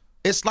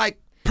 It's like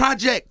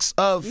projects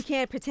of. You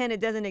can't pretend it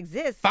doesn't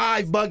exist.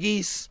 5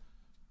 buggies,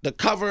 the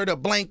cover, the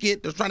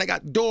blanket. They're trying to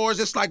got doors.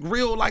 It's like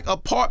real like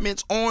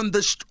apartments on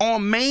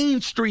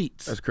main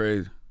streets. That's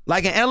crazy.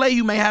 Like in LA,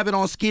 you may have it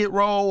on Skid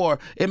Row or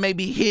it may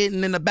be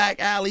hidden in the back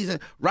alleys. And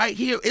right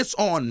here, it's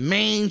on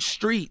main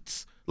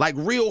streets, like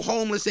real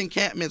homeless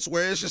encampments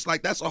where it's just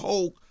like that's a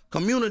whole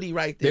community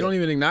right there. They don't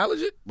even acknowledge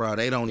it? Bro,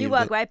 they don't even. You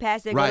walk right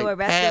past it, go to a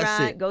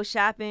restaurant, go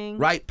shopping.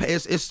 Right,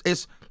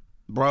 it's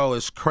bro,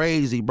 it's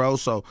crazy, bro.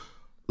 So,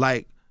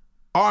 like,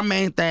 our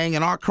main thing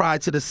and our cry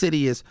to the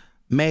city is,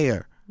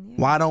 Mayor,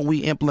 why don't we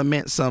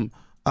implement some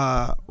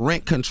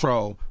rent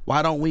control?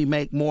 Why don't we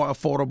make more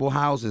affordable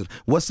houses?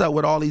 What's up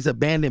with all these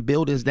abandoned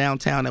buildings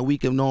downtown that we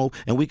can know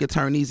and we could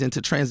turn these into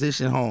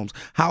transition homes?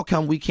 How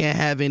come we can't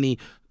have any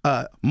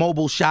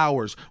mobile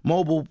showers,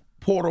 mobile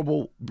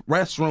portable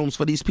restrooms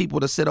for these people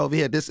to sit over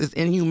here? This is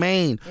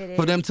inhumane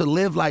for them to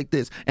live like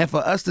this and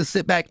for us to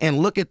sit back and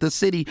look at the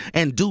city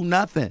and do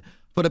nothing.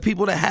 for the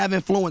people that have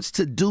influence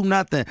to do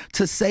nothing,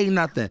 to say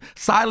nothing.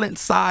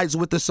 Silence sides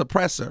with the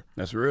suppressor.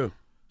 That's real.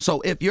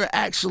 So if you're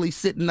actually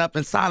sitting up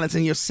in silence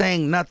and you're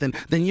saying nothing,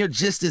 then you're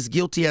just as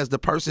guilty as the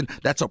person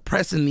that's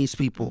oppressing these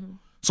people.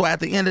 So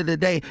at the end of the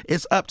day,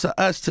 it's up to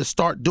us to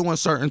start doing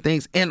certain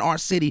things in our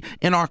city,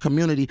 in our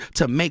community,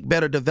 to make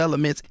better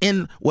developments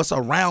in what's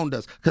around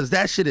us. Because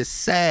that shit is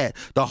sad.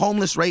 The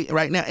homeless rate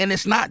right now, and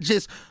it's not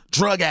just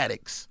drug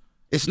addicts.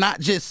 It's not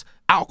just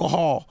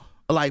alcohol,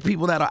 like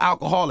people that are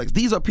alcoholics.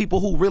 These are people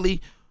who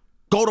really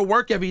go to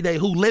work every day,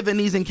 who live in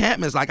these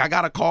encampments. Like, I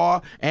got a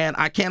car and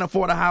I can't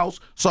afford a house,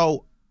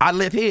 so I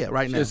live here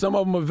right now. Yeah, some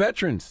of them are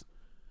veterans.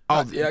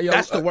 Oh,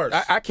 that's the worst.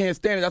 I can't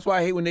stand it. That's why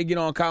I hate when they get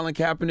on Colin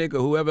Kaepernick or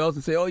whoever else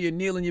and say, oh, you're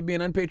kneeling, you're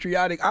being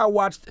unpatriotic. I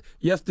watched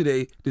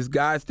yesterday this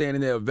guy standing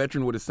there, a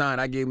veteran with a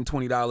sign. I gave him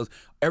 $20.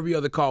 Every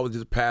other car was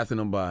just passing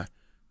him by.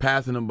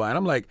 And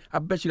I'm like, I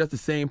bet you that's the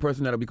same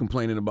person that'll be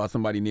complaining about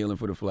somebody kneeling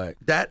for the flag.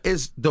 That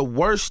is the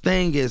worst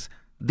thing, is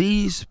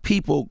these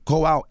people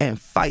go out and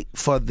fight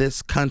for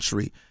this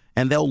country,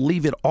 and they'll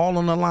leave it all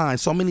on the line.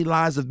 So many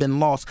lives have been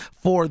lost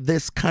for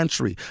this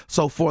country.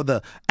 So for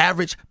the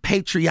average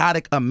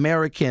patriotic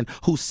American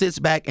who sits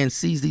back and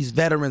sees these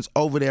veterans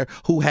over there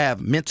who have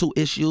mental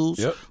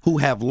issues, who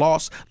have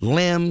lost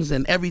limbs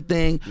and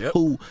everything,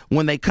 who,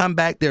 when they come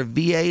back, their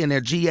VA and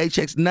their GA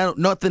checks,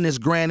 nothing is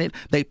granted.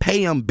 They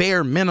pay them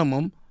bare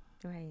minimum.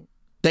 Right.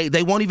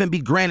 They won't even be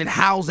granted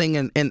housing,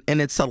 and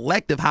it's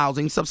selective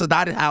housing,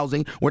 subsidized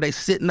housing, where they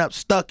sitting up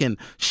stuck in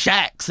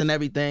shacks and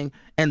everything.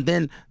 And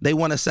then they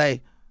want to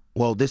say,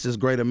 well, this is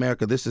great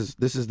America. This is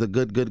the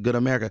good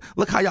America.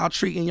 Look how y'all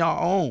treating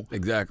y'all own.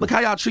 Exactly. Look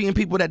how y'all treating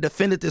people that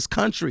defended this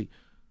country.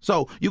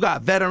 So you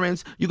got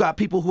veterans, you got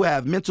people who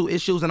have mental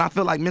issues, and I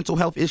feel like mental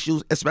health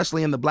issues,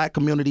 especially in the black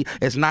community,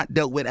 is not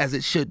dealt with as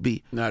it should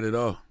be. Not at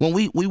all. When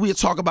we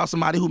talk about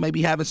somebody who may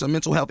be having some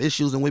mental health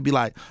issues, and we'd be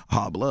like,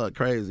 oh, blood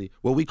crazy.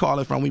 Where we call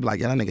it from, we'd be like,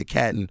 yeah, that nigga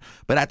catting.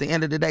 But at the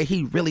end of the day,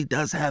 he really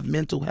does have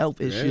mental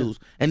health issues.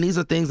 And these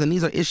are things, and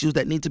these are issues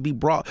that need to be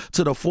brought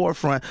to the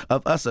forefront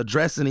of us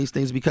addressing these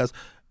things, because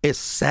it's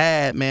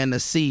sad, man, to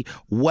see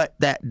what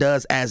that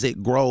does as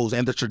it grows,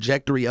 and the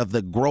trajectory of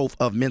the growth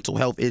of mental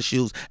health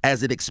issues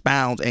as it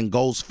expounds and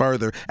goes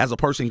further. As a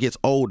person gets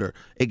older,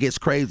 it gets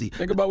crazy.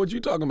 Think about what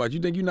you're talking about. You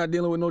think you're not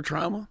dealing with no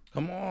trauma?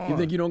 Come on. You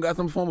think you don't got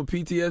some form of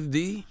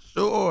PTSD?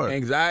 Sure.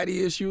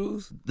 Anxiety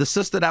issues? The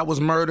sister that was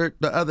murdered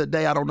the other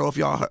day, I don't know if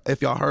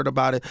y'all heard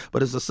about it,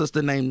 but it's a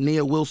sister named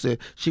Nia Wilson.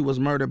 She was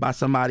murdered by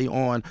somebody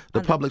on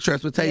the public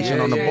transportation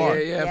on the bar.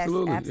 Yeah,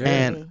 absolutely. Yes,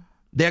 And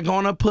they're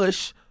going to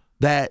push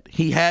that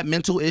he had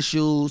mental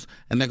issues,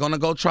 and they're going to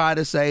go try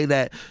to say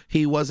that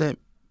he wasn't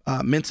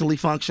mentally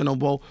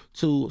functionable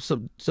to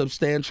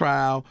stand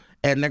trial,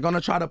 and they're going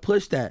to try to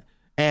push that.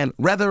 And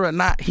whether or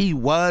not he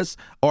was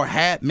or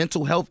had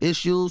mental health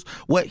issues,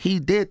 what he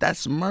did,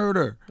 that's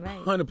murder.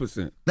 Right.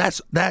 100%.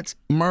 That's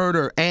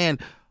murder. And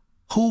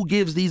who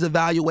gives these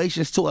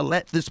evaluations to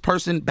let this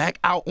person back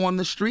out on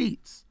the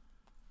streets?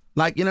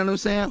 Like, you know what I'm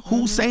saying?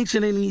 Who's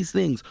sanctioning these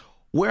things?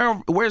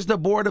 Where's the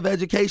Board of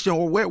Education,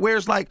 or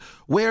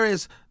where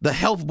is the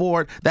health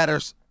board that are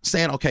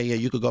saying, okay, yeah,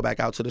 you could go back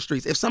out to the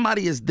streets? If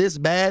somebody is this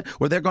bad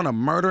where they're gonna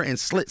murder and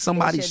slit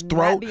somebody's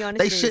throat,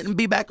 they shouldn't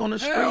be back on the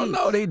streets. Hell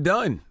no, they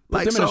done.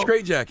 Put them in a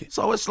straitjacket.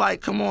 So it's like,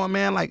 come on,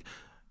 man. Like,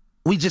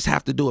 we just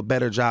have to do a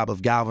better job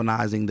of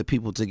galvanizing the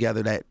people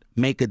together that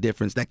make a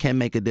difference, that can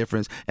make a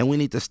difference, and we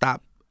need to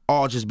stop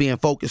all just being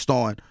focused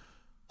on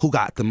who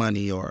got the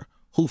money or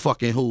who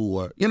fucking who,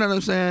 or, you know what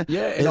I'm saying?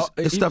 Yeah,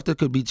 it's stuff that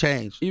could be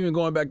changed. Even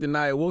going back to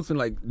Nia Wilson,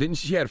 like, didn't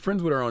she had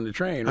friends with her on the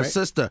train, right? Her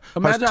sister.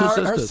 Imagine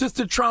her her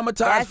sister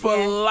traumatized for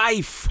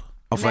life.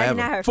 Oh,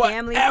 forever. Her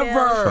family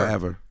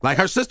Forever. Like,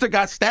 her sister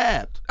got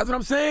stabbed. That's what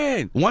I'm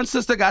saying. One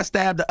sister got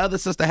stabbed, the other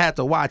sister had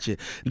to watch it.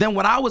 Then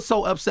what I was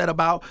so upset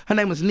about, her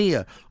name was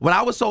Nia. What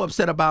I was so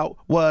upset about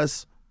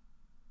was,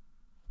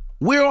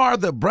 where are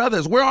the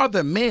brothers? Where are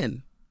the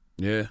men?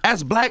 Yeah.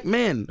 As black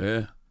men.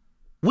 Yeah.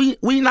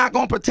 We not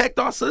gonna protect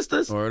our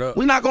sisters.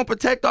 We not gonna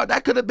protect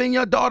that could have been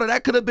your daughter,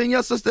 that could have been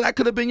your sister, that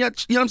could have been your,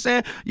 you know what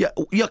I'm saying?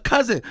 Your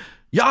cousin.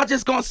 Y'all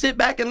just gonna sit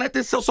back and let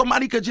this, so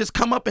somebody could just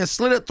come up and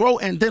slit a throat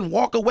and then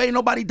walk away?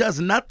 Nobody does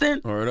nothing.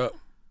 Word up.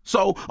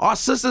 So our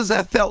sisters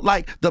have felt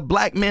like the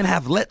black men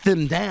have let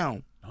them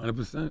down.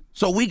 100%.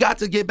 So we got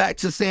to get back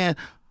to saying,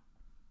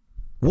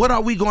 what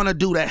are we going to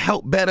do to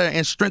help better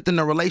and strengthen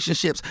the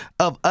relationships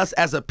of us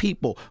as a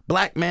people?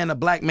 Black man to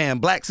black man,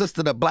 black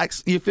sister to black,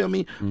 you feel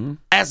me?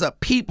 As a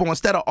people,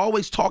 instead of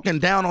always talking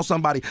down on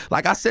somebody.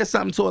 Like, I said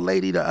something to a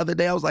lady the other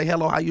day. I was like,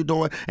 hello, how you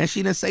doing? And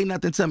she didn't say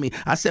nothing to me.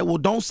 I said, well,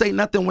 don't say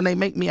nothing when they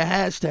make me a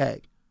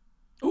hashtag.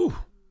 Ooh.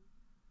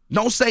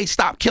 Don't say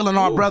stop killing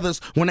our brothers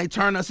when they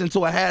turn us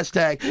into a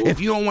hashtag if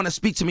you don't want to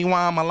speak to me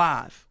while I'm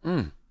alive.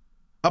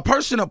 A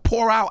person will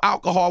pour out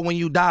alcohol when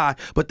you die,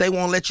 but they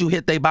won't let you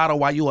hit their bottle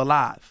while you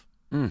alive.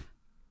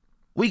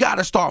 We got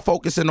to start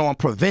focusing on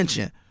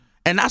prevention.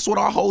 And that's what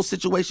our whole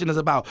situation is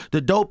about.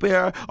 The Dope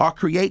Era, our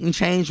Creating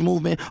Change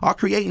movement. Our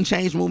Creating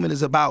Change movement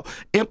is about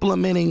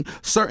implementing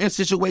certain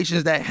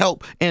situations that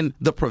help in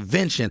the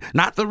prevention,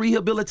 not the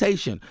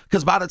rehabilitation.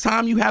 Because by the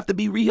time you have to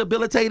be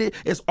rehabilitated,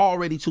 it's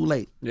already too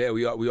late. Yeah,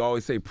 we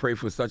always say pray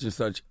for such and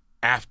such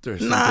after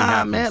something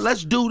happens. Man,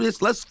 let's do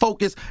this. Let's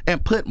focus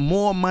and put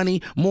more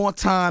money, more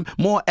time,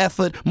 more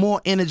effort,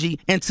 more energy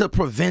into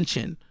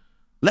prevention.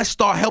 Let's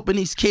start helping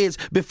these kids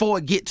before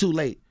it get too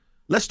late.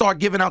 Let's start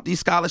giving out these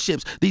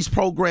scholarships, these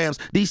programs,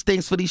 these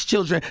things for these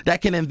children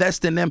that can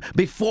invest in them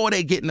before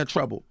they get into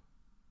trouble.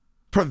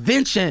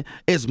 Prevention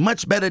is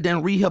much better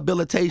than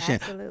rehabilitation,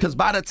 because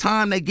by the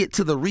time they get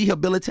to the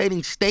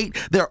rehabilitating state,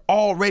 they're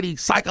already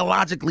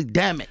psychologically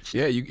damaged.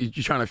 Yeah, you're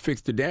trying to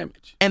fix the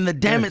damage. And the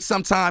damage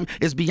sometimes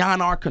is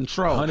beyond our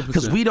control,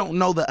 because we don't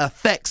know the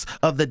effects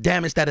of the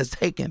damage that is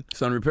taken.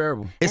 It's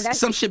unrepairable.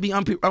 Some should be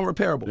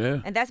unrepairable.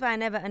 Yeah. And that's why I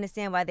never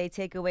understand why they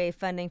take away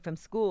funding from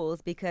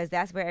schools, because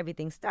that's where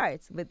everything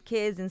starts, with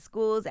kids in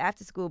schools,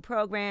 after school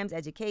programs,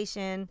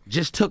 education.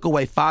 Just took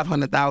away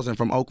 $500,000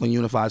 from Oakland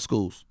Unified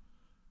Schools.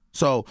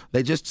 So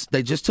they just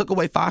took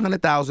away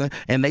 $500,000,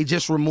 and they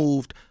just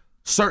removed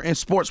certain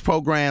sports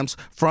programs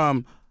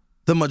from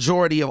the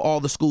majority of all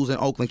the schools in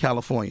Oakland,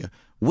 California,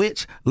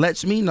 which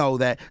lets me know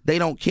that they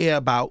don't care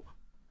about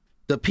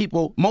the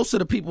people. Most of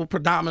the people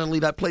predominantly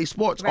that play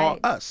sports are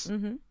us.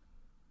 Mm-hmm.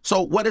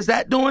 So what is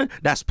that doing?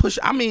 That's push.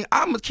 I mean,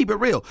 I'm gonna keep it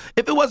real.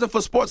 If it wasn't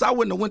for sports, I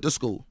wouldn't have went to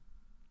school.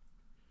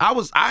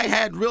 I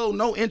had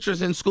no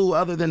interest in school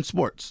other than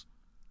sports.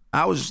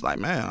 I was just like,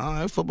 man, all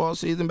right, football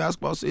season,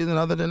 basketball season,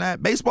 other than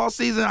that. Baseball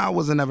season, I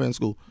wasn't never in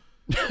school.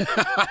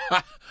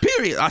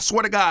 Period. I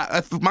swear to God,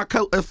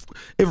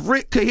 if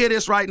Rick could hear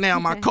this right now,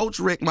 my coach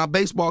Rick, my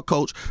baseball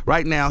coach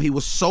right now, he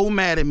was so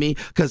mad at me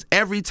because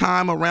every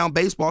time around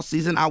baseball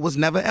season, I was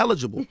never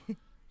eligible.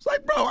 It's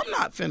like, bro, I'm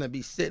not finna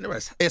be sitting there.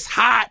 It's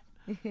hot.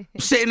 I'm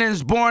sitting in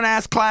this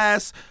boring-ass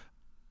class,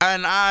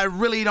 and I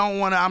really don't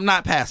want to. I'm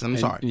not passing. I'm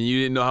sorry. And you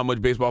didn't know how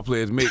much baseball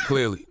players make,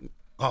 clearly.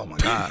 Oh, my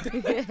God.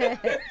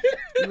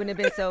 You wouldn't have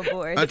been so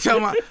bored. Until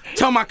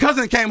my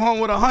cousin came home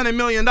with $100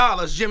 million,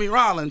 Jimmy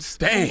Rollins.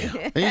 Damn.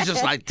 And he's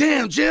just like,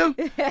 damn, Jim,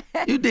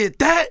 you did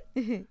that?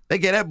 They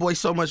get that boy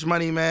so much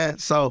money, man.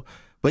 So,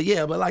 but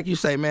like you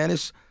say, man,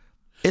 it's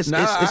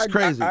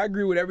crazy. I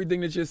agree with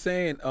everything that you're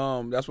saying.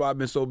 That's why I've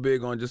been so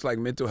big on just like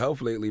mental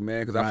health lately,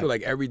 man, because I feel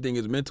like everything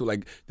is mental.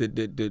 Like the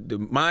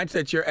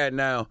mindset you're at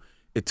now,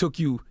 it took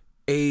you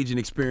age and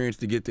experience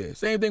to get there.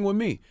 Same thing with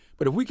me.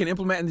 But if we can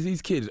implement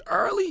these kids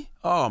early,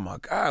 oh my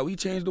God, we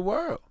change the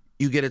world.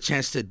 You get a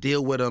chance to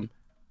deal with them.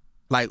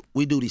 Like,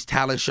 we do these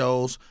talent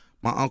shows.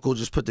 My uncle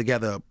just put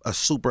together a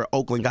super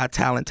Oakland Got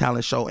Talent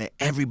show, and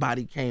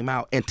everybody came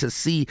out. And to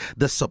see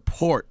the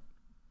support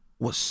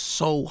was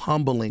so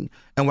humbling.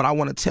 And what I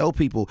want to tell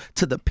people,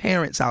 to the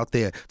parents out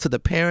there, to the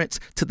parents,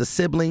 to the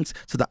siblings,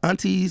 to the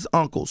aunties,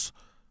 uncles,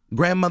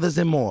 grandmothers,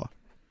 and more,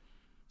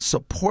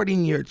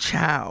 supporting your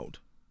child,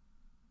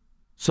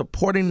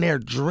 supporting their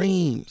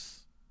dreams,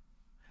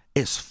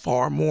 is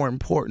far more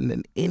important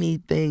than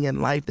anything in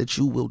life that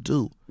you will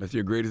do. That's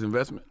your greatest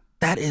investment.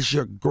 That is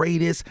your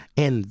greatest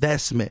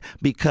investment,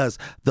 because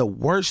the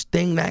worst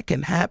thing that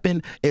can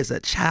happen is a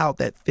child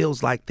that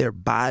feels like they're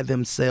by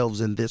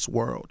themselves in this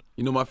world.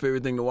 You know my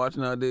favorite thing to watch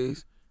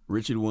nowadays?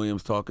 Richard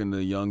Williams talking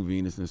to young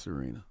Venus and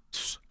Serena.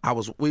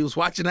 We was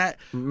watching that.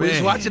 Man. We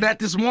was watching that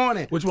this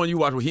morning. Which one you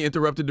watched? When he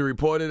interrupted the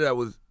reporter?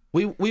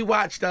 We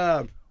watched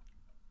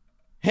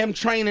him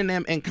training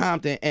them in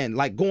Compton and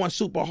like going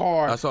super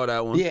hard. I saw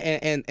that one. Yeah,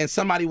 and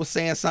somebody was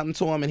saying something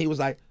to him, and he was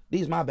like,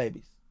 "These my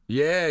babies."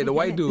 Yeah, the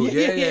white dude.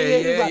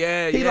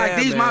 Yeah. He's like,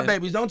 "These my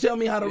babies. Don't tell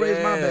me how to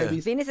raise my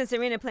babies." Venus and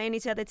Serena playing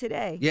each other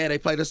today. Yeah, they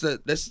played us. I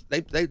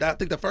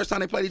think the first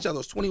time they played each other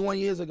was 21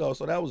 years ago,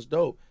 so that was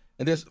dope.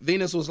 And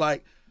Venus was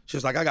like, she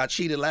was like, "I got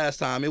cheated last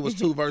time. It was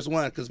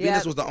 2-1," because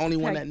Venus was the only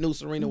one that knew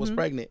Serena was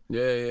pregnant.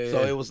 Yeah.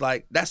 So it was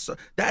like,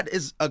 that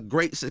is a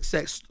great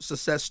success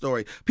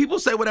story. People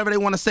say whatever they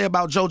want to say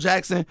about Joe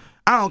Jackson.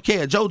 I don't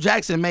care. Joe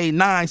Jackson made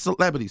 9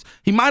 celebrities.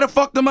 He might have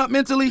fucked them up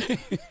mentally.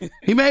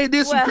 He made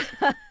this.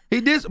 He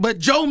did, but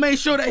Joe made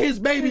sure that his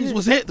babies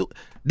was hit.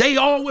 They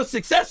all were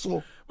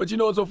successful. But you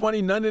know what's so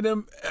funny? None of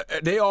them,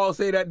 they all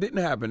say that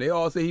didn't happen. They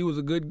all say he was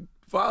a good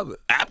father.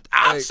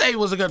 I'd say he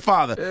was a good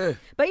father. Yeah.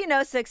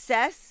 But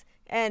success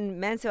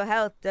and mental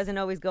health doesn't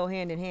always go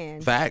hand in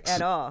hand. Facts.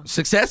 At all.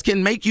 Success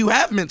can make you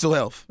have mental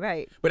health.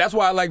 Right. But that's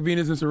why I like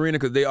Venus and Serena,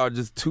 because they are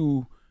just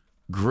two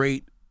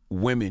great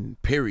women,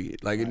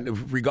 period. Like,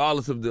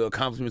 regardless of the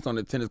accomplishments on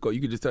the tennis court,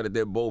 you can just tell that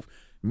they're both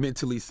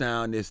mentally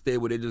sound, they're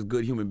stable, they're just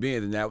good human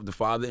beings. And that the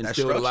father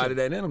instilled a lot of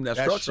that in them.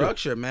 That's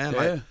structure, man. Yeah.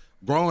 Like,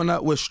 growing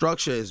up with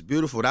structure is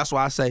beautiful. That's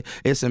why I say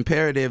it's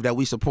imperative that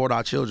we support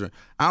our children.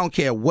 I don't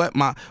care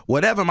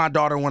whatever my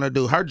daughter want to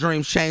do. Her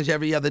dreams change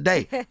every other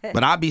day.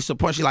 But I be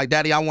supporting. She's like,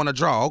 "Daddy, I want to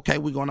draw." Okay,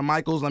 we're going to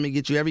Michael's. Let me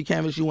get you every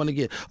canvas you want to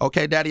get.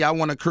 Okay, Daddy, I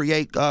want to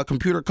create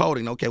computer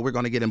coding. Okay, we're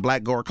going to get in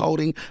Black Gore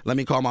coding. Let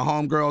me call my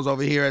homegirls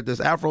over here at this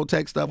Afro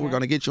Tech stuff. Yeah. We're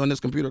going to get you in this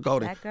computer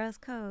coding. Black Girls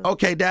Code.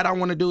 Okay, Dad, I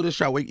want to do this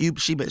show.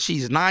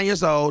 She's 9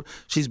 years old.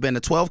 She's been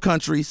to 12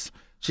 countries.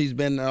 She's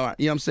been, you know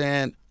what I'm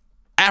saying,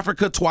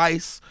 Africa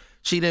twice.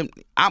 She didn't,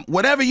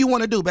 whatever you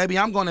want to do, baby,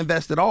 I'm going to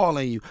invest it all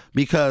in you,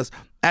 because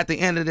at the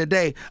end of the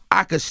day,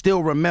 I could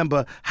still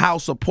remember how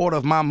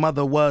supportive my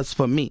mother was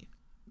for me.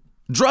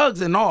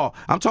 Drugs and all.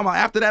 I'm talking about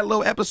after that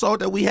little episode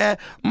that we had,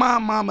 my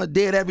mama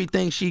did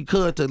everything she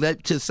could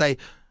to say,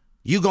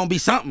 you going to be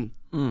something.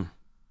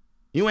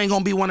 You ain't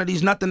going to be one of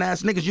these nothing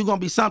ass niggas. You going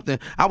to be something.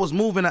 I was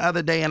moving the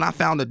other day and I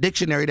found a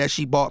dictionary that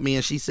she bought me,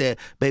 and she said,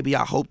 baby,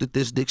 I hope that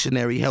this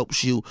dictionary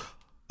helps you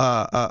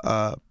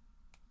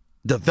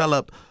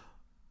develop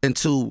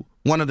into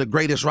one of the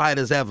greatest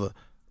writers ever.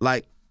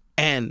 Like,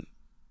 and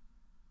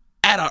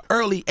at an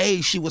early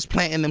age, she was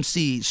planting them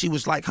seeds. She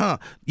was like,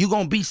 you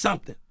gonna be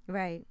something.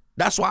 Right.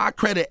 That's why I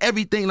credit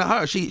everything to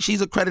her. She's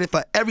accredited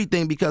for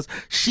everything because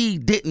she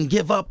didn't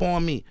give up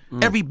on me.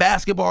 Every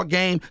basketball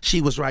game,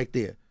 she was right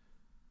there.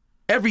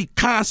 Every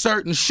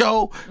concert and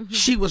show,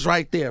 she was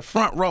right there,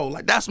 front row.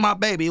 Like, that's my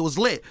baby. It was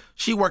lit.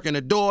 She working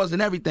the doors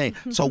and everything.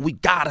 So we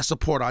gotta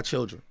support our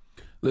children.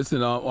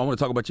 Listen, I want to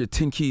talk about your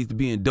 10 keys to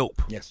being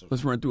dope. Yes, sir.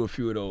 Let's run through a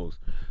few of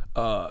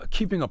those.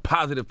 Keeping a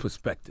positive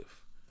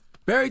perspective.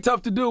 Very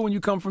tough to do when you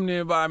come from the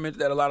environment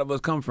that a lot of us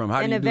come from.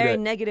 How do you do that? In a very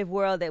negative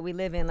world that we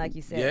live in, like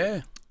you said.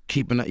 Yeah.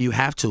 Keeping it, you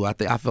have to. I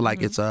feel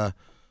like it's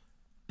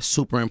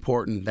super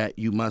important that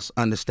you must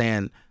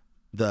understand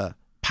the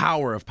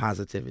power of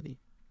positivity.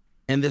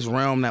 In this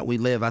realm that we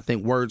live, I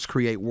think words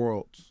create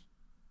worlds.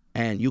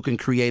 And you can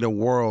create a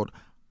world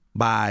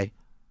by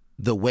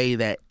the way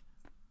that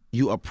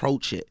you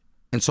approach it.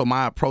 And so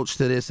my approach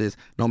to this is,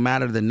 no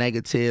matter the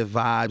negative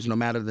vibes, no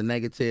matter the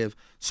negative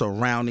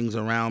surroundings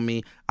around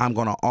me, I'm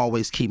going to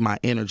always keep my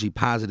energy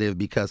positive,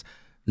 because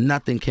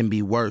nothing can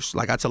be worse.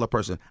 Like I tell a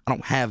person, I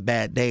don't have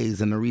bad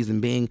days, and the reason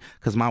being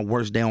because my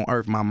worst day on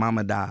earth, my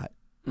mama died.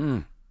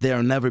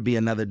 There'll never be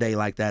another day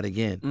like that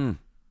again.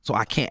 So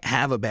I can't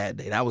have a bad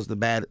day. That was the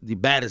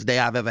baddest day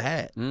I've ever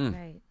had.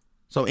 Right.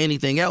 So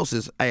anything else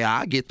is, hey,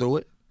 I'll get through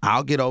it.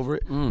 I'll get over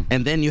it.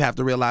 And then you have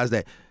to realize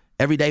that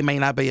every day may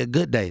not be a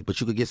good day,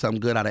 but you could get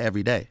something good out of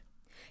every day.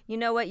 You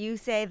know what you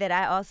say that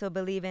I also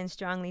believe in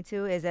strongly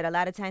too, is that a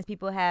lot of times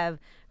people have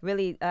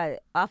really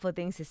awful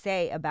things to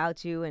say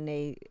about you, and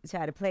they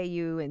try to play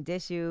you and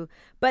dish you,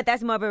 but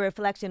that's more of a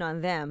reflection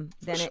on them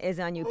than it is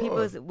on you.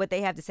 People's, what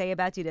they have to say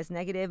about you that's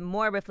negative,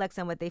 more reflects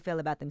on what they feel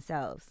about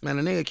themselves. Man,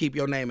 a nigga keep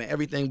your name in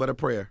everything but a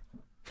prayer.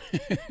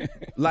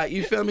 Like,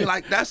 you feel me?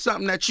 Like, that's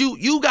something that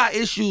you got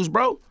issues,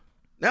 bro.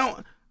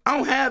 Now, I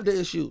don't have the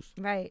issues.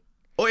 Right.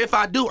 Or if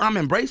I do, I'm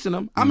embracing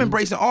them. I'm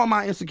embracing all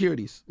my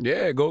insecurities.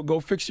 Yeah, go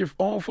fix your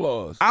own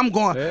flaws. I'm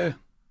going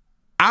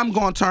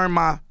to turn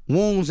my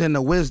wounds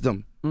into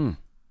wisdom.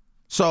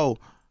 So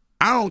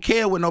I don't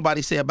care what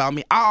nobody say about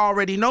me. I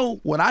already know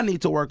what I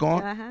need to work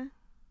on.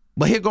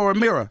 But here go a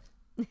mirror.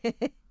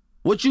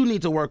 What you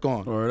need to work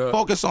on.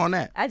 Focus on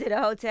that. I did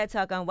a whole TED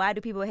Talk on why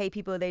do people hate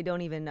people they don't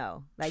even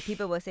know. Like,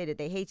 people will say that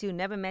they hate you,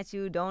 never met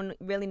you, don't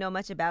really know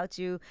much about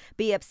you,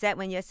 be upset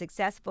when you're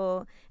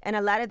successful. And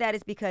a lot of that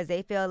is because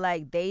they feel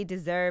like they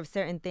deserve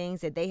certain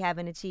things that they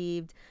haven't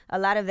achieved. A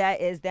lot of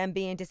that is them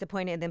being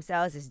disappointed in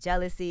themselves. It's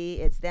jealousy.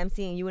 It's them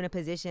seeing you in a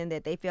position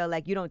that they feel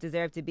like you don't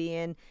deserve to be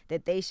in,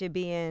 that they should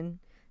be in.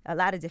 A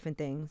lot of different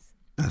things.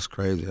 That's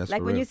crazy. That's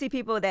like when real. you see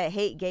people that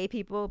hate gay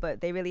people,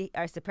 but they really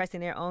are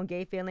suppressing their own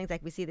gay feelings.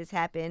 Like we see this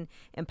happen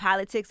in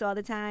politics all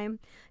the time.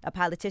 A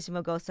politician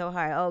will go so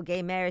hard, oh,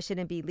 gay marriage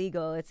shouldn't be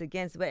legal. It's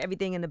against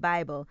everything in the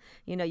Bible.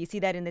 You know, you see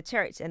that in the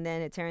church, and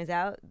then it turns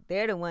out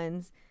they're the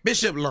ones.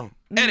 Bishop Long,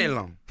 Eddie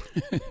Long.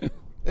 You know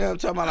what I'm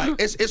talking about? Like,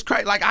 it's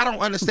crazy. Like, I don't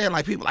understand.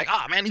 Like, people like,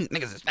 oh man, these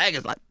niggas is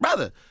faggots. Like,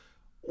 brother,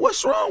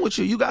 what's wrong with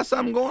you? You got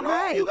something going on?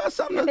 Right. You got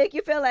something It make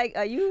you feel like,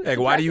 are you? Like,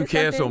 why do you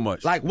care something? so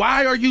much? Like,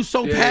 why are you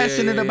so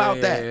passionate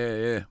about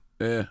that?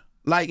 Yeah.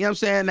 Like, you know what I'm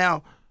saying?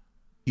 Now,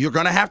 you're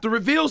going to have to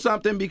reveal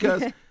something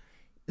because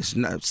it's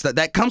not,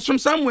 that comes from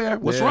somewhere.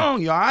 What's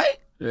wrong? You all right?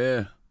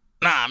 Yeah.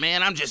 Nah,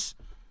 man,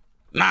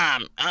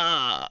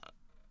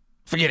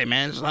 forget it,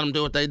 man. Just let them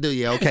do what they do.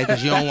 Yeah, okay,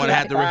 because you don't want to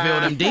have to reveal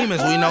them demons.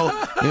 We know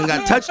you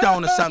got touched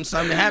on or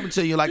something happened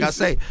to you, like I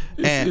say.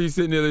 And He's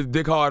sitting there, his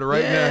dick hard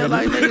right yeah, now.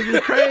 like, niggas be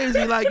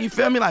crazy. Like, you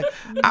feel me? Like,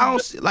 I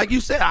don't, like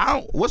you said,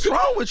 what's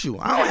wrong with you?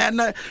 I don't have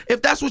nothing.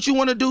 If that's what you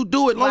want to do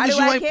it. Why do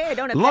I care?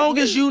 Don't affect long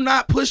me. as you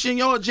not pushing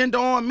your agenda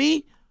on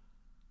me,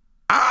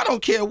 I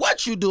don't care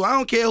what you do. I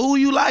don't care who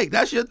you like.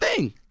 That's your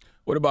thing.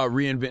 What about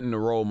reinventing the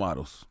role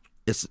models?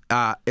 It's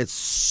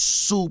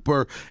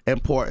super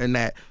important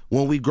that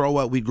when we grow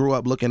up, we grew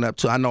up looking up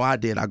to, I know I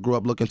did, I grew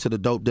up looking to the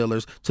dope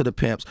dealers, to the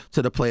pimps,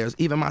 to the players.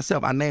 Even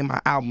myself, I named my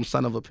album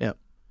Son of a Pimp.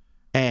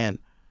 And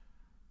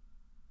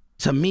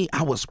to me,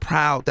 I was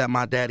proud that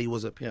my daddy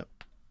was a pimp.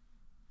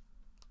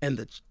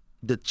 And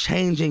the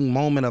changing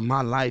moment of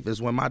my life is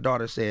when my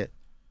daughter said,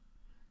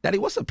 Daddy,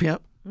 what's a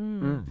pimp?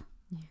 And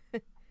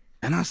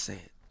I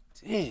said,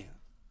 damn.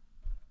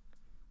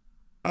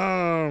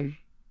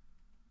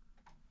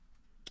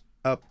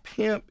 A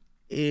pimp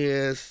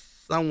is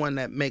someone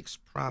that makes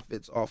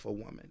profits off a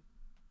woman.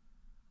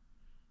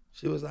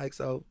 She was like,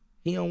 so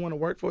he don't want to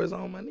work for his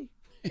own money?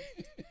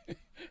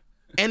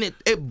 And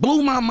it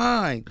blew my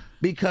mind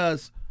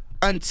because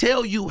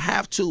until you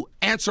have to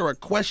answer a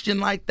question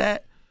like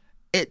that,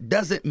 it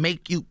doesn't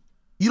make you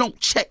don't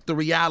check the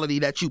reality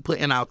that you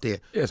putting out there.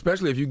 Yeah,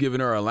 especially if you giving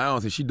her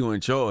allowance and she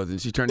doing chores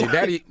and she turning,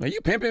 Daddy, man, you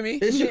pimping me?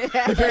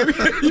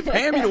 You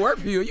paying me to work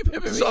for you? You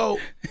pimping me? So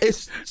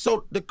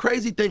the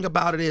crazy thing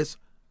about it is,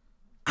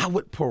 I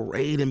would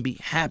parade and be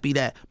happy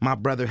that my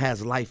brother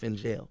has life in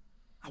jail.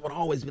 I would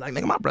always be like,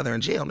 nigga, my brother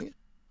in jail, nigga.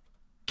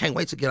 Can't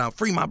wait to get out,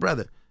 free my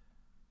brother.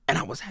 And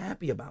I was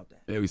happy about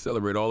that. Yeah, we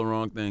celebrate all the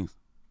wrong things.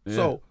 Yeah.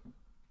 So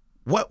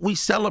what we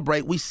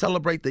celebrate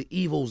the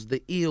evils,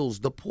 the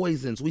ills, the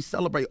poisons. We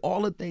celebrate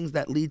all the things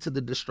that lead to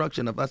the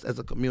destruction of us as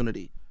a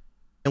community.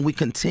 And we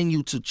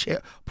continue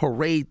to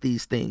parade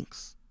these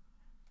things.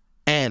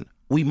 And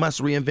we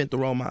must reinvent the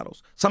role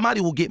models.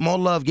 Somebody will get more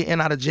love getting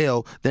out of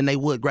jail than they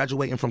would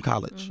graduating from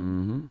college.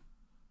 Mm-hmm.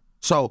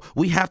 So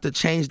we have to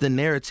change the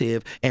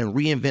narrative and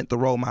reinvent the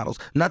role models.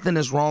 Nothing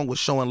is wrong with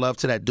showing love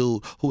to that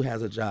dude who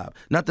has a job.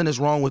 Nothing is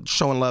wrong with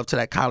showing love to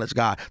that college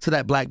guy, to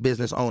that black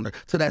business owner,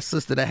 to that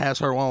sister that has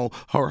her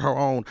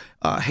own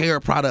hair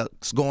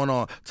products going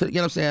on. You know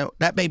what I'm saying?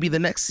 That may be the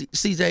next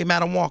CJ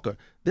Madam Walker.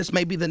 This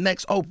may be the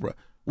next Oprah.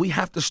 We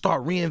have to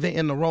start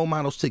reinventing the role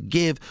models to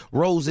give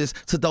roses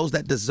to those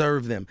that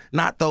deserve them,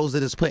 not those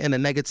that is putting the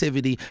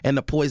negativity and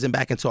the poison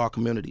back into our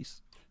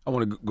communities. I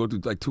want to go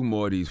through like 2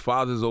 more of these.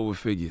 Fathers over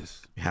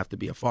figures. You have to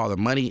be a father.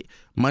 Money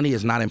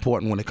is not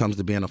important when it comes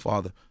to being a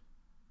father.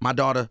 My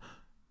daughter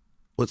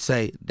would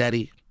say,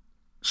 Daddy,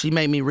 she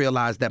made me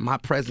realize that my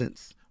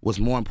presence was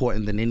more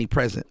important than any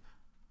present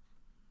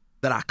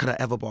that I could have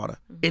ever bought her.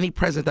 Any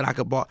present that I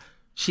could bought,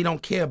 she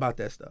don't care about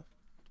that stuff.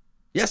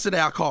 Yesterday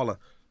I called her,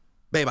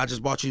 babe, I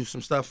just bought you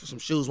some stuff, some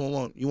shoes.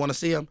 You want to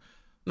see them?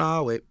 No,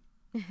 I'll wait.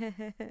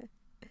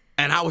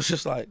 And I was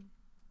just like,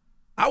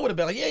 I would have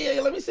been like, yeah,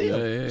 let me see him.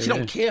 Yeah, she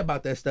don't care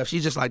about that stuff.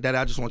 She's just like, Daddy,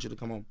 I just want you to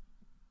come home.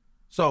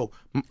 So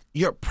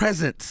your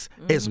presence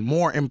is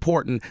more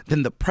important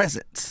than the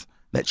presents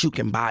that you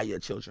can buy your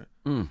children.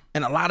 And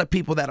a lot of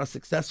people that are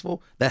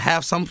successful, that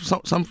have some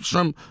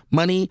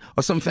money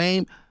or some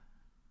fame,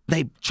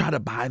 they try to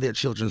buy their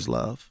children's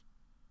love.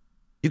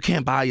 You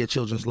can't buy your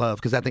children's love,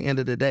 because at the end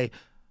of the day,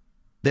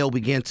 they'll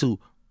begin to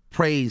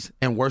praise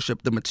and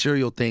worship the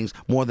material things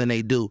more than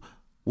they do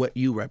what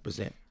you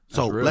represent.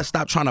 So let's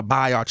stop trying to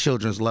buy our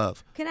children's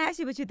love. Can I ask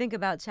you what you think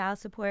about child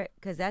support?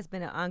 Because that's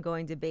been an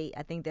ongoing debate.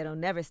 I think that'll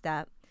never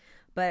stop.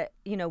 But,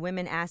 you know,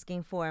 women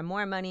asking for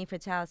more money for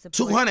child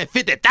support.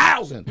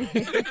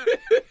 $250,000.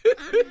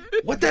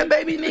 What that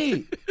baby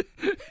need?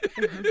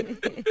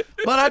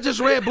 But I just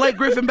read Blake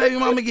Griffin baby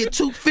mama get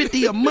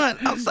 $250 a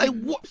month. I was like,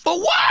 for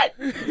what?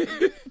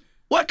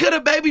 What could a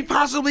baby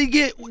possibly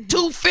get?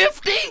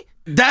 $250?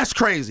 That's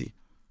crazy.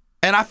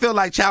 And I feel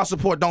like child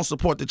support don't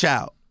support the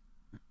child.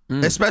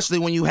 Especially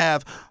when you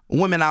have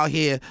women out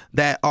here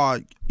that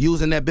are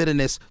using their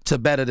bitterness to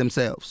better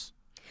themselves.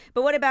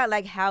 But what about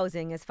like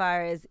housing, as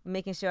far as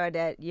making sure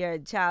that your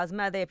child's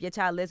mother, if your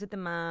child lives with the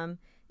mom,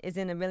 is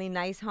in a really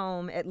nice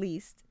home at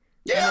least?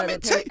 Yeah,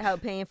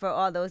 help paying for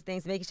all those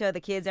things, making sure the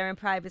kids are in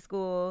private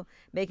school,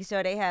 making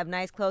sure they have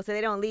nice clothes so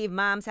they don't leave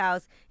mom's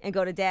house and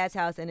go to dad's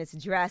house and it's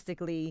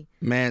drastically.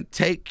 Man,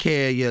 take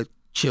care of your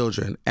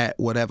children at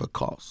whatever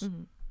cost.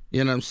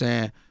 You know what I'm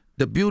saying?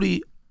 The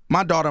beauty.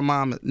 My daughter,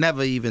 mom,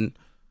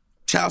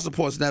 child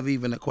support's never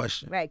even a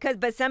question. Right,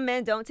 but some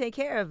men don't take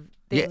care of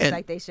things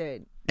like they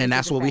should. And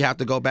that's what we have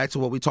to go back to,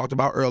 what we talked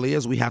about earlier,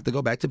 is we have to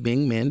go back to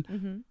being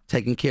men,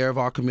 taking care of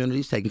our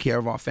communities, taking care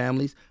of our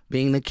families,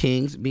 being the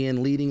kings,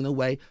 leading the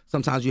way.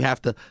 Sometimes you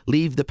have to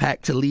leave the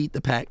pack to lead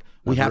the pack.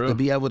 We have to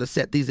be able to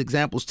set these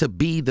examples to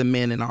be the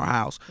men in our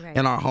house,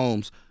 in our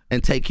homes,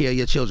 and take care of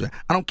your children.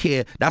 I don't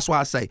care. That's why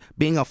I say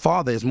being a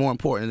father is more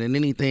important than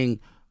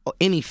anything,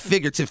 any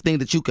figurative thing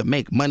that you could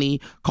make. Money,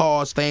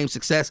 cars, fame,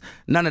 success,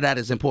 none of that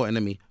is important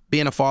to me.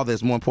 Being a father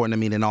is more important to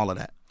me than all of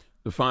that.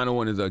 The final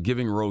one is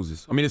giving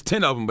roses. I mean, it's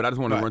 10 of them, but I just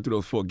want to run through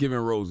those 4. Giving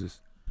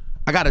roses.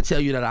 I got to tell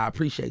you that I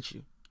appreciate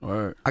you. All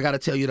right. I got to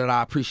tell you that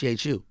I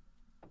appreciate you.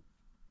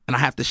 And I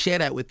have to share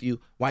that with you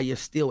while you're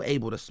still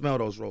able to smell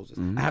those roses.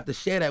 I have to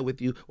share that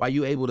with you while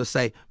you're able to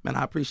say, man,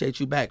 I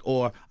appreciate you back,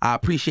 or I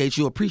appreciate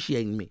you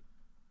appreciating me.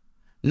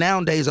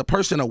 Nowadays, a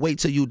person will wait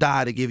till you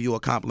die to give you a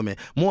compliment.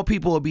 More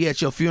people will be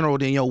at your funeral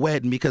than your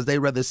wedding because they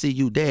rather see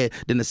you dead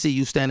than to see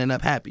you standing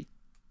up happy.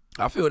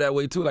 I feel that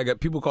way too. Like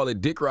people call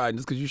it dick riding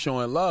just because you're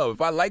showing love.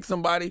 If I like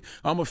somebody,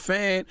 I'm a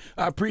fan.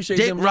 I appreciate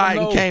them. Dick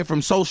riding came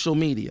from social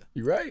media.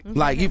 You're right.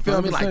 Like, you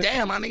feel 100%. Me? Like,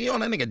 damn, my nigga, you on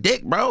that nigga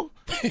dick, bro.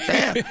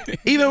 Damn.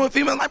 Even with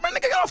females, like, bro,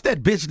 nigga, get off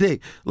that bitch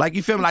dick. Like,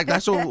 you feel me? Like,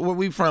 that's where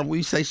we from.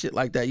 We say shit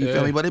like that. You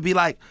feel me? But it'd be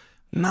like,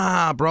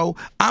 nah, bro.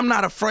 I'm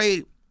not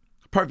afraid.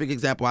 Perfect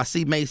example. I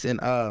see Mason.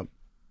 South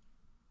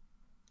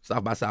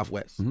by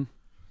Southwest.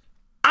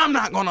 I'm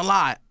not gonna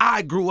lie,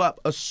 I grew up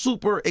a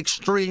super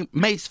extreme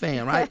Mace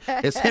fan, right?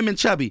 It's him and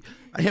Chubby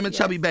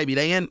Baby.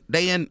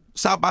 They in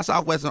South by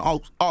Southwest in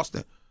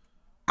Austin.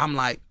 I'm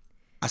like,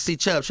 I see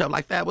Chubb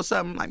like, Fab, what's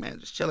up? I'm like,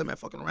 man, just chilling, man,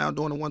 fucking around,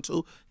 doing the 1-2.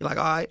 You're like,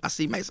 all right. I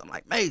see Mace. I'm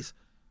like, Mace,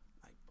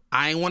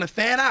 I ain't want to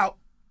fan out,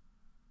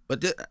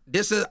 but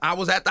this is, I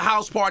was at the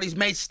house parties,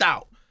 Mace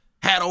stout.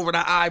 Had over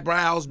the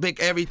eyebrows, big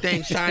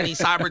everything, shiny,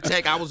 cyber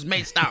tech. I was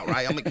maced out,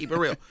 right? I'm gonna keep it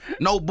real.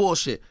 No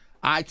bullshit.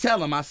 I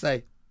tell him, I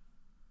say,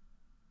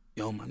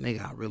 yo, my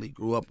nigga, I really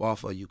grew up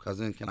off of you,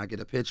 cousin. Can I get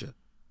a picture?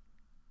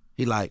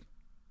 He like,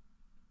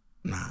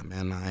 nah,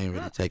 man, nah, I ain't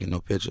really taking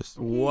no pictures.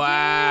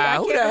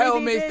 Wow. Who the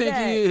hell Mace think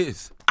he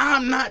is?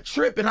 I'm not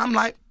tripping. I'm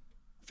like,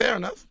 fair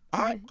enough.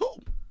 All right,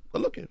 cool.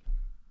 Good looking.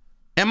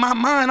 In my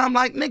mind, I'm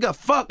like, nigga,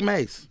 fuck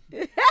Mace.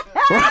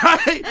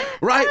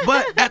 Right?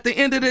 But at the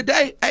end of the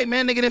day, hey,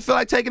 man, nigga didn't feel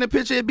like taking a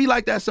picture. It'd be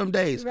like that some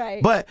days.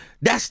 Right. But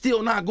that's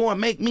still not going to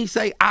make me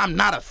say I'm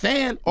not a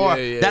fan or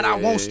that I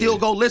won't still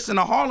go listen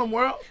to Harlem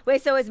World.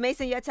 Wait, so is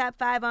Mason your top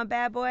 5 on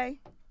Bad Boy?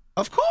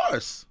 Of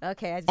course.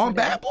 Okay. I just On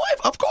Bad Boy?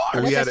 Of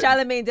course. That's what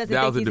Charlamagne doesn't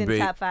think he's in the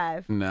top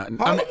 5. Nah,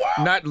 Harlem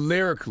World? not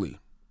lyrically.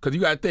 Because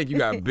you got to think, you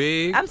got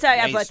Big. I'm sorry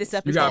I brought this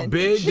up You again. got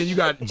Big, then you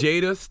got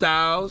Jada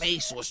Styles.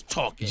 Mace was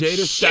talking Jada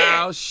shit.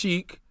 Styles,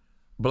 Chic,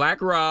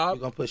 Black Rob.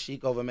 You gonna put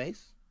Sheik over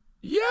Mace?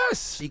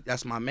 Yes. Sheik,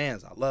 that's my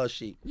man's. I love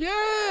Sheik.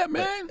 Yeah,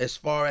 man. As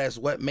far as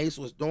what Mace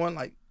was doing,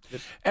 like,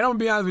 just, And I'm going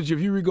to be honest with you,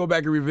 if you go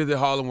back and revisit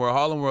Harlem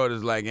World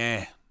is like,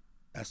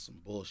 that's some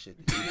bullshit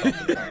that you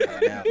talking about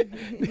right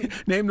now.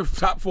 Name the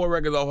top 4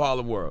 records of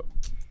Harlem World.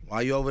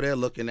 Why you over there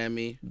looking at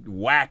me?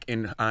 Whack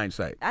in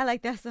hindsight. I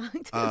like that song too.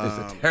 It's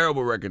a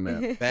terrible record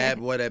now. Bad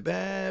boy, that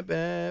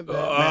bad.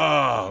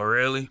 Oh,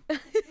 really?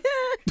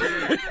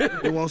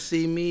 You won't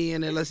see me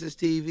in it unless it's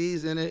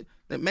TVs in it.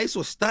 Mace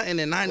was stunting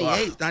in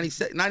 98,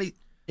 97, 90.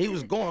 He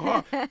was going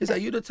hard. He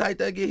said, you the type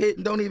that get hit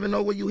and don't even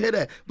know where you hit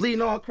at.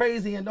 Bleeding all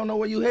crazy and don't know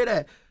where you hit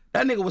at.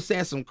 That nigga was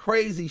saying some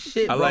crazy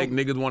shit, bro. I like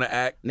Niggas Want to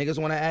Act. Niggas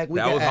want to act. We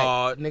That can was act.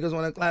 hard. Niggas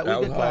want to clap. That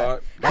We was can clap.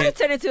 hard. That just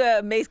turned into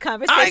a Mace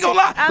conversation. I ain't gonna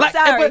lie. I'm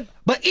sorry.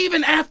 But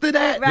even after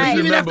that, Right.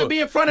 even Remember- after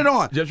being fronted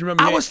on, Just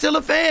remember I he- was still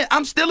a fan.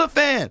 I'm still a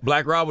fan.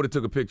 Black Rob would have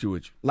took a picture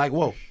with you. Like,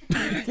 whoa.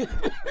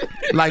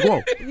 Like,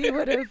 whoa. You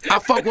would have. I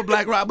fuck with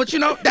Black Rob. But you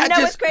know, that You know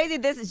what's just... crazy?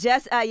 This is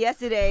just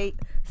yesterday.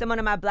 Someone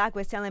on my block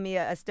was telling me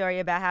a story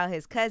about how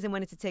his cousin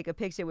wanted to take a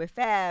picture with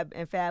F.A.B.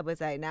 and F.A.B.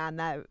 was like, nah, I'm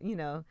not, you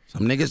know.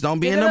 Some niggas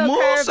don't be Give in a the little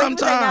mood curve, but sometimes.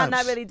 He was like, nah, I'm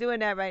not really doing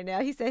that right now.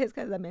 He said his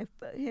cousin, man,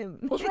 fuck him.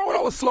 What's wrong with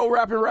all the slow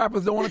rapping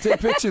rappers don't want to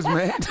take pictures,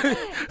 man?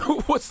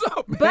 What's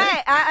up, man?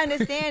 But I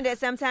understand that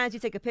sometimes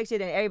you take a picture,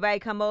 then everybody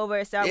come over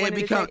and start wanting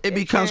to take It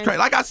becomes turns. crazy.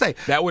 Like I say,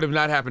 That would have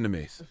not happened to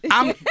Mace.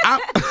 I'm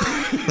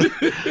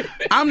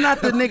I'm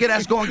not the nigga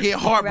that's gonna get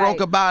heartbroken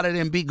Right. about it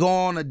and be going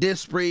on a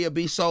diss spree or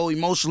be so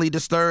emotionally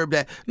disturbed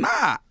that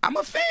I'm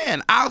a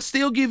fan. I'll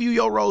still give you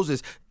your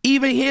roses.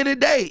 Even here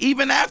today,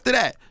 even after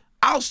that.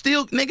 I'll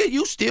still, nigga,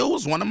 you still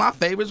was one of my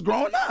favorites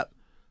growing up.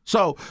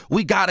 So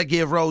we gotta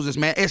give roses,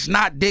 man. It's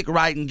not dick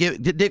riding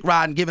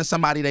giving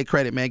somebody their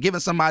credit, man. Giving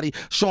somebody,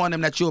 showing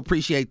them that you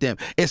appreciate them.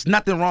 It's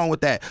nothing wrong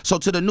with that. So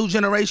to the new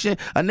generation,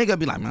 a nigga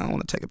be like, man, I don't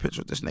want to take a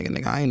picture with this nigga.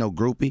 Nigga, I ain't no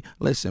groupie.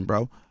 Listen,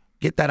 bro,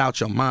 get that out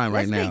your mind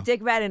right Let's now. make dick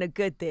riding a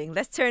good thing.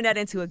 Let's turn that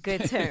into a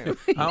good term.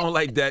 I don't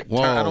like that.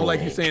 Whoa. I don't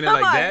like you saying it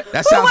Come like on. that.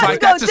 That Who sounds wants like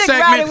to go that's a dick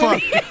segment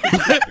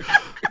riding for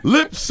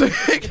lip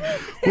sync.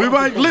 We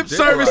might lip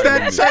service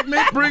that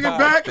segment, bring it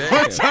back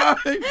one time.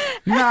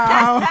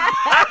 Nah.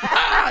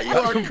 You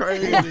are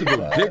crazy.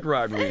 Dick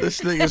ride me. This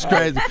thing is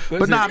crazy.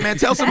 But nah, man,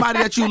 tell somebody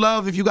that you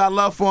love. If you got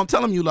love for them,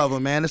 tell them you love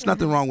them, man. There's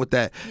nothing wrong with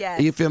that.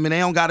 Yes. You feel me? They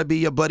don't got to be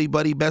your buddy,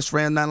 best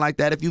friend, nothing like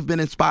that. If you've been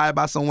inspired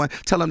by someone,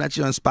 tell them that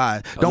you're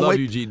inspired. I Don't love wait.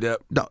 you,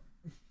 G-Dep. Don't.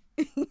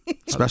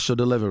 Special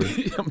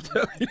delivery. I'm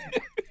telling you.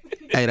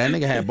 Hey, that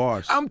nigga had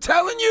bars. I'm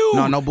telling you.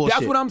 No bullshit.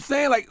 That's what I'm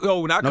saying. Like,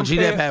 not No, compare.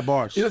 G-Dep had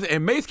bars. Listen,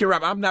 and Mace can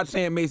rap. I'm not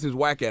saying Mace is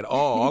whack at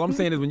all. All I'm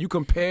saying is when you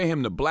compare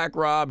him to Black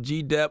Rob,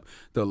 G-Dep,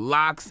 the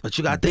Locks. But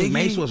you got to think, Biggie,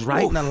 Mace was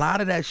writing oof. a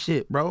lot of that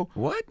shit, bro.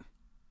 What?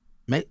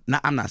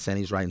 I'm not saying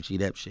he's writing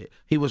G-Dep shit.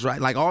 He was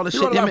writing, like, all the He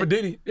shit. wrote a lot them for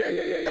Diddy. Yeah.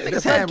 niggas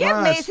That's had Give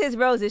runs. Mace his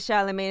roses,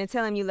 Charlamagne, and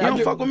tell him you love You don't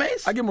him. fuck with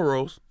Mace? I give him a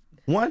rose.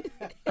 One?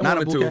 I Not a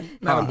one or two. bouquet?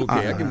 Not a bouquet.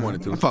 I give him one or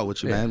two. I fuck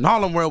with you, man.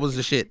 Harlem World was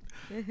the shit.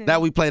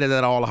 That we played it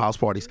at all the house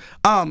parties.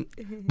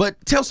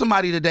 But tell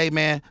somebody today,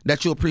 man,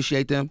 that you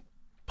appreciate them.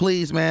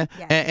 Please, man.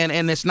 Yes.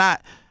 And it's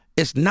not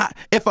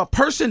if a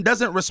person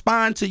doesn't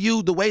respond to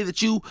you the way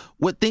that you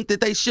would think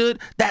that they should,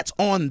 that's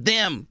on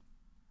them.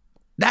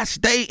 That's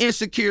their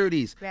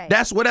insecurities. Right.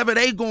 That's whatever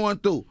they going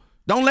through.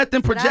 Don't let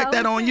them project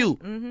that on you.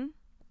 Mm-hmm.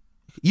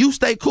 You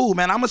stay cool,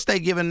 man. I'm gonna stay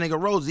giving a nigga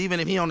roses even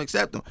if he don't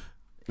accept them.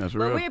 That's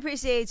Well, real. we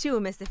appreciate you,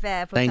 Mr.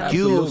 F.A.B. for Thank coming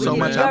you through. so We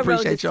much. give I your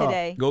appreciate roses y'all.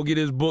 today. Go get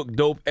his book,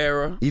 Dope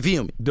Era. You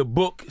feel me? The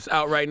book is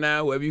out right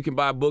now. Wherever you can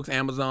buy books,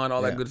 Amazon,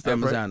 all that good stuff.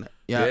 Amazon. Right?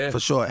 Yeah, for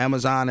sure.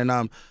 Amazon. And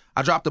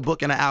I dropped the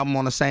book and the album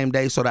on the same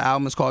day. So the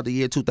album is called The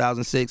Year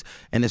 2006.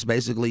 And it's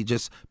basically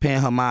just paying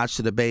homage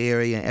to the Bay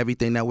Area and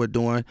everything that we're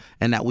doing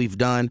and that we've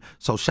done.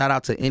 So shout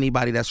out to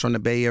anybody that's from the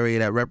Bay Area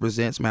that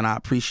represents, man. I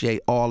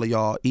appreciate all of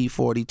y'all.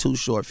 E40, Too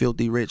Short,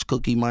 Filthy Rich,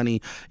 Cookie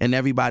Money, and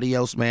everybody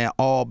else, man.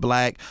 All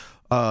black.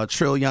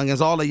 Trill Youngins,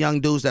 all the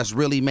young dudes that's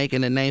really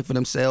making a name for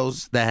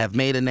themselves, that have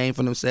made a name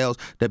for themselves.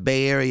 The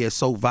Bay Area is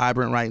so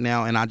vibrant right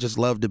now, and I just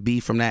love to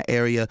be from that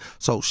area.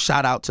 So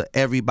shout out to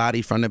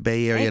everybody from the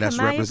Bay Area Ain't that's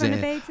Kamaya representing.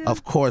 from the Bay, too?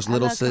 Of course, I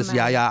little love sis Kamaya.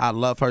 Yaya, I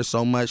love her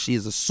so much. She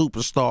is a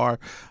superstar.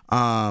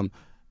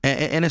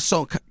 And it's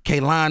so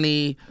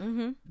Kaylani,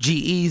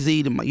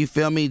 G-Eazy, you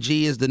feel me?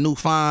 G is the new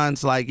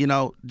Fonz. Like, you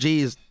know,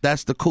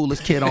 that's the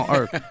coolest kid on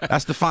earth.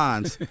 That's the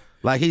Fonz.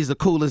 Like, he's the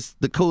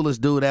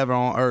coolest dude ever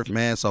on earth,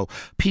 man. So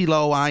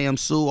P-Lo, I Am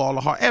Sue, all the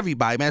heart,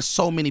 everybody, man.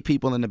 So many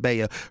people in the Bay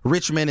Area.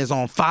 Richmond is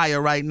on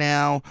fire right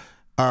now.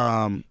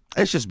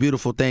 It's just a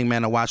beautiful thing,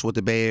 man, to watch what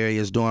the Bay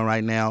Area is doing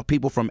right now.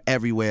 People from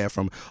everywhere,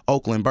 from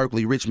Oakland,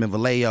 Berkeley, Richmond,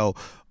 Vallejo,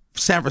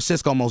 San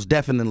Francisco, most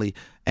definitely.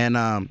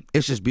 And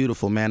it's just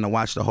beautiful, man, to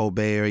watch the whole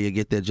Bay Area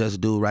get their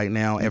just due right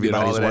now.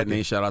 Everybody's all of that, working.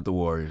 name, shout out the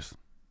Warriors.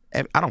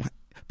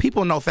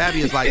 People know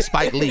F.A.B is like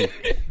Spike Lee.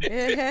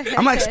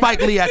 I'm like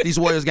Spike Lee at these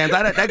Warriors games.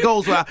 That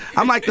goes where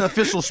I'm like the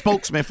official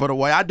spokesman for the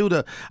Warriors.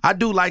 I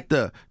do like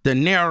the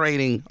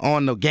narrating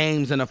on the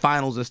games and the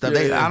finals and stuff.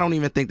 I don't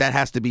even think that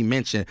has to be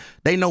mentioned.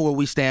 They know where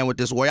we stand with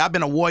this Warrior. I've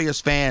been a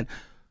Warriors fan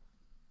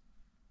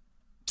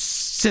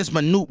since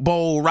Manute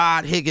Bowl,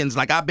 Rod Higgins.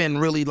 Like, I've been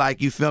really,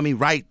 like, you feel me,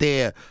 right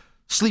there.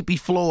 Sleepy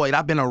Floyd.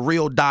 I've been a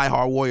real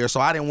diehard Warrior,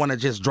 so I didn't want to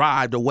just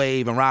drive the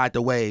wave and ride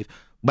the wave.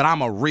 But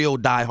I'm a real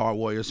diehard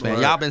Warriors fan.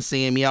 Right. Y'all been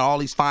seeing me at all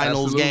these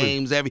finals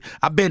games.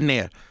 I've been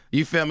there.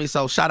 You feel me?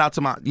 So shout out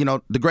to my,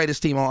 the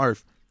greatest team on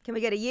earth. Can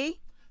we get a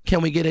yee?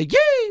 Can we get a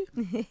yee?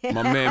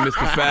 My man,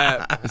 Mr.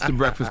 F.A.B. It's the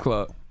Breakfast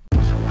Club.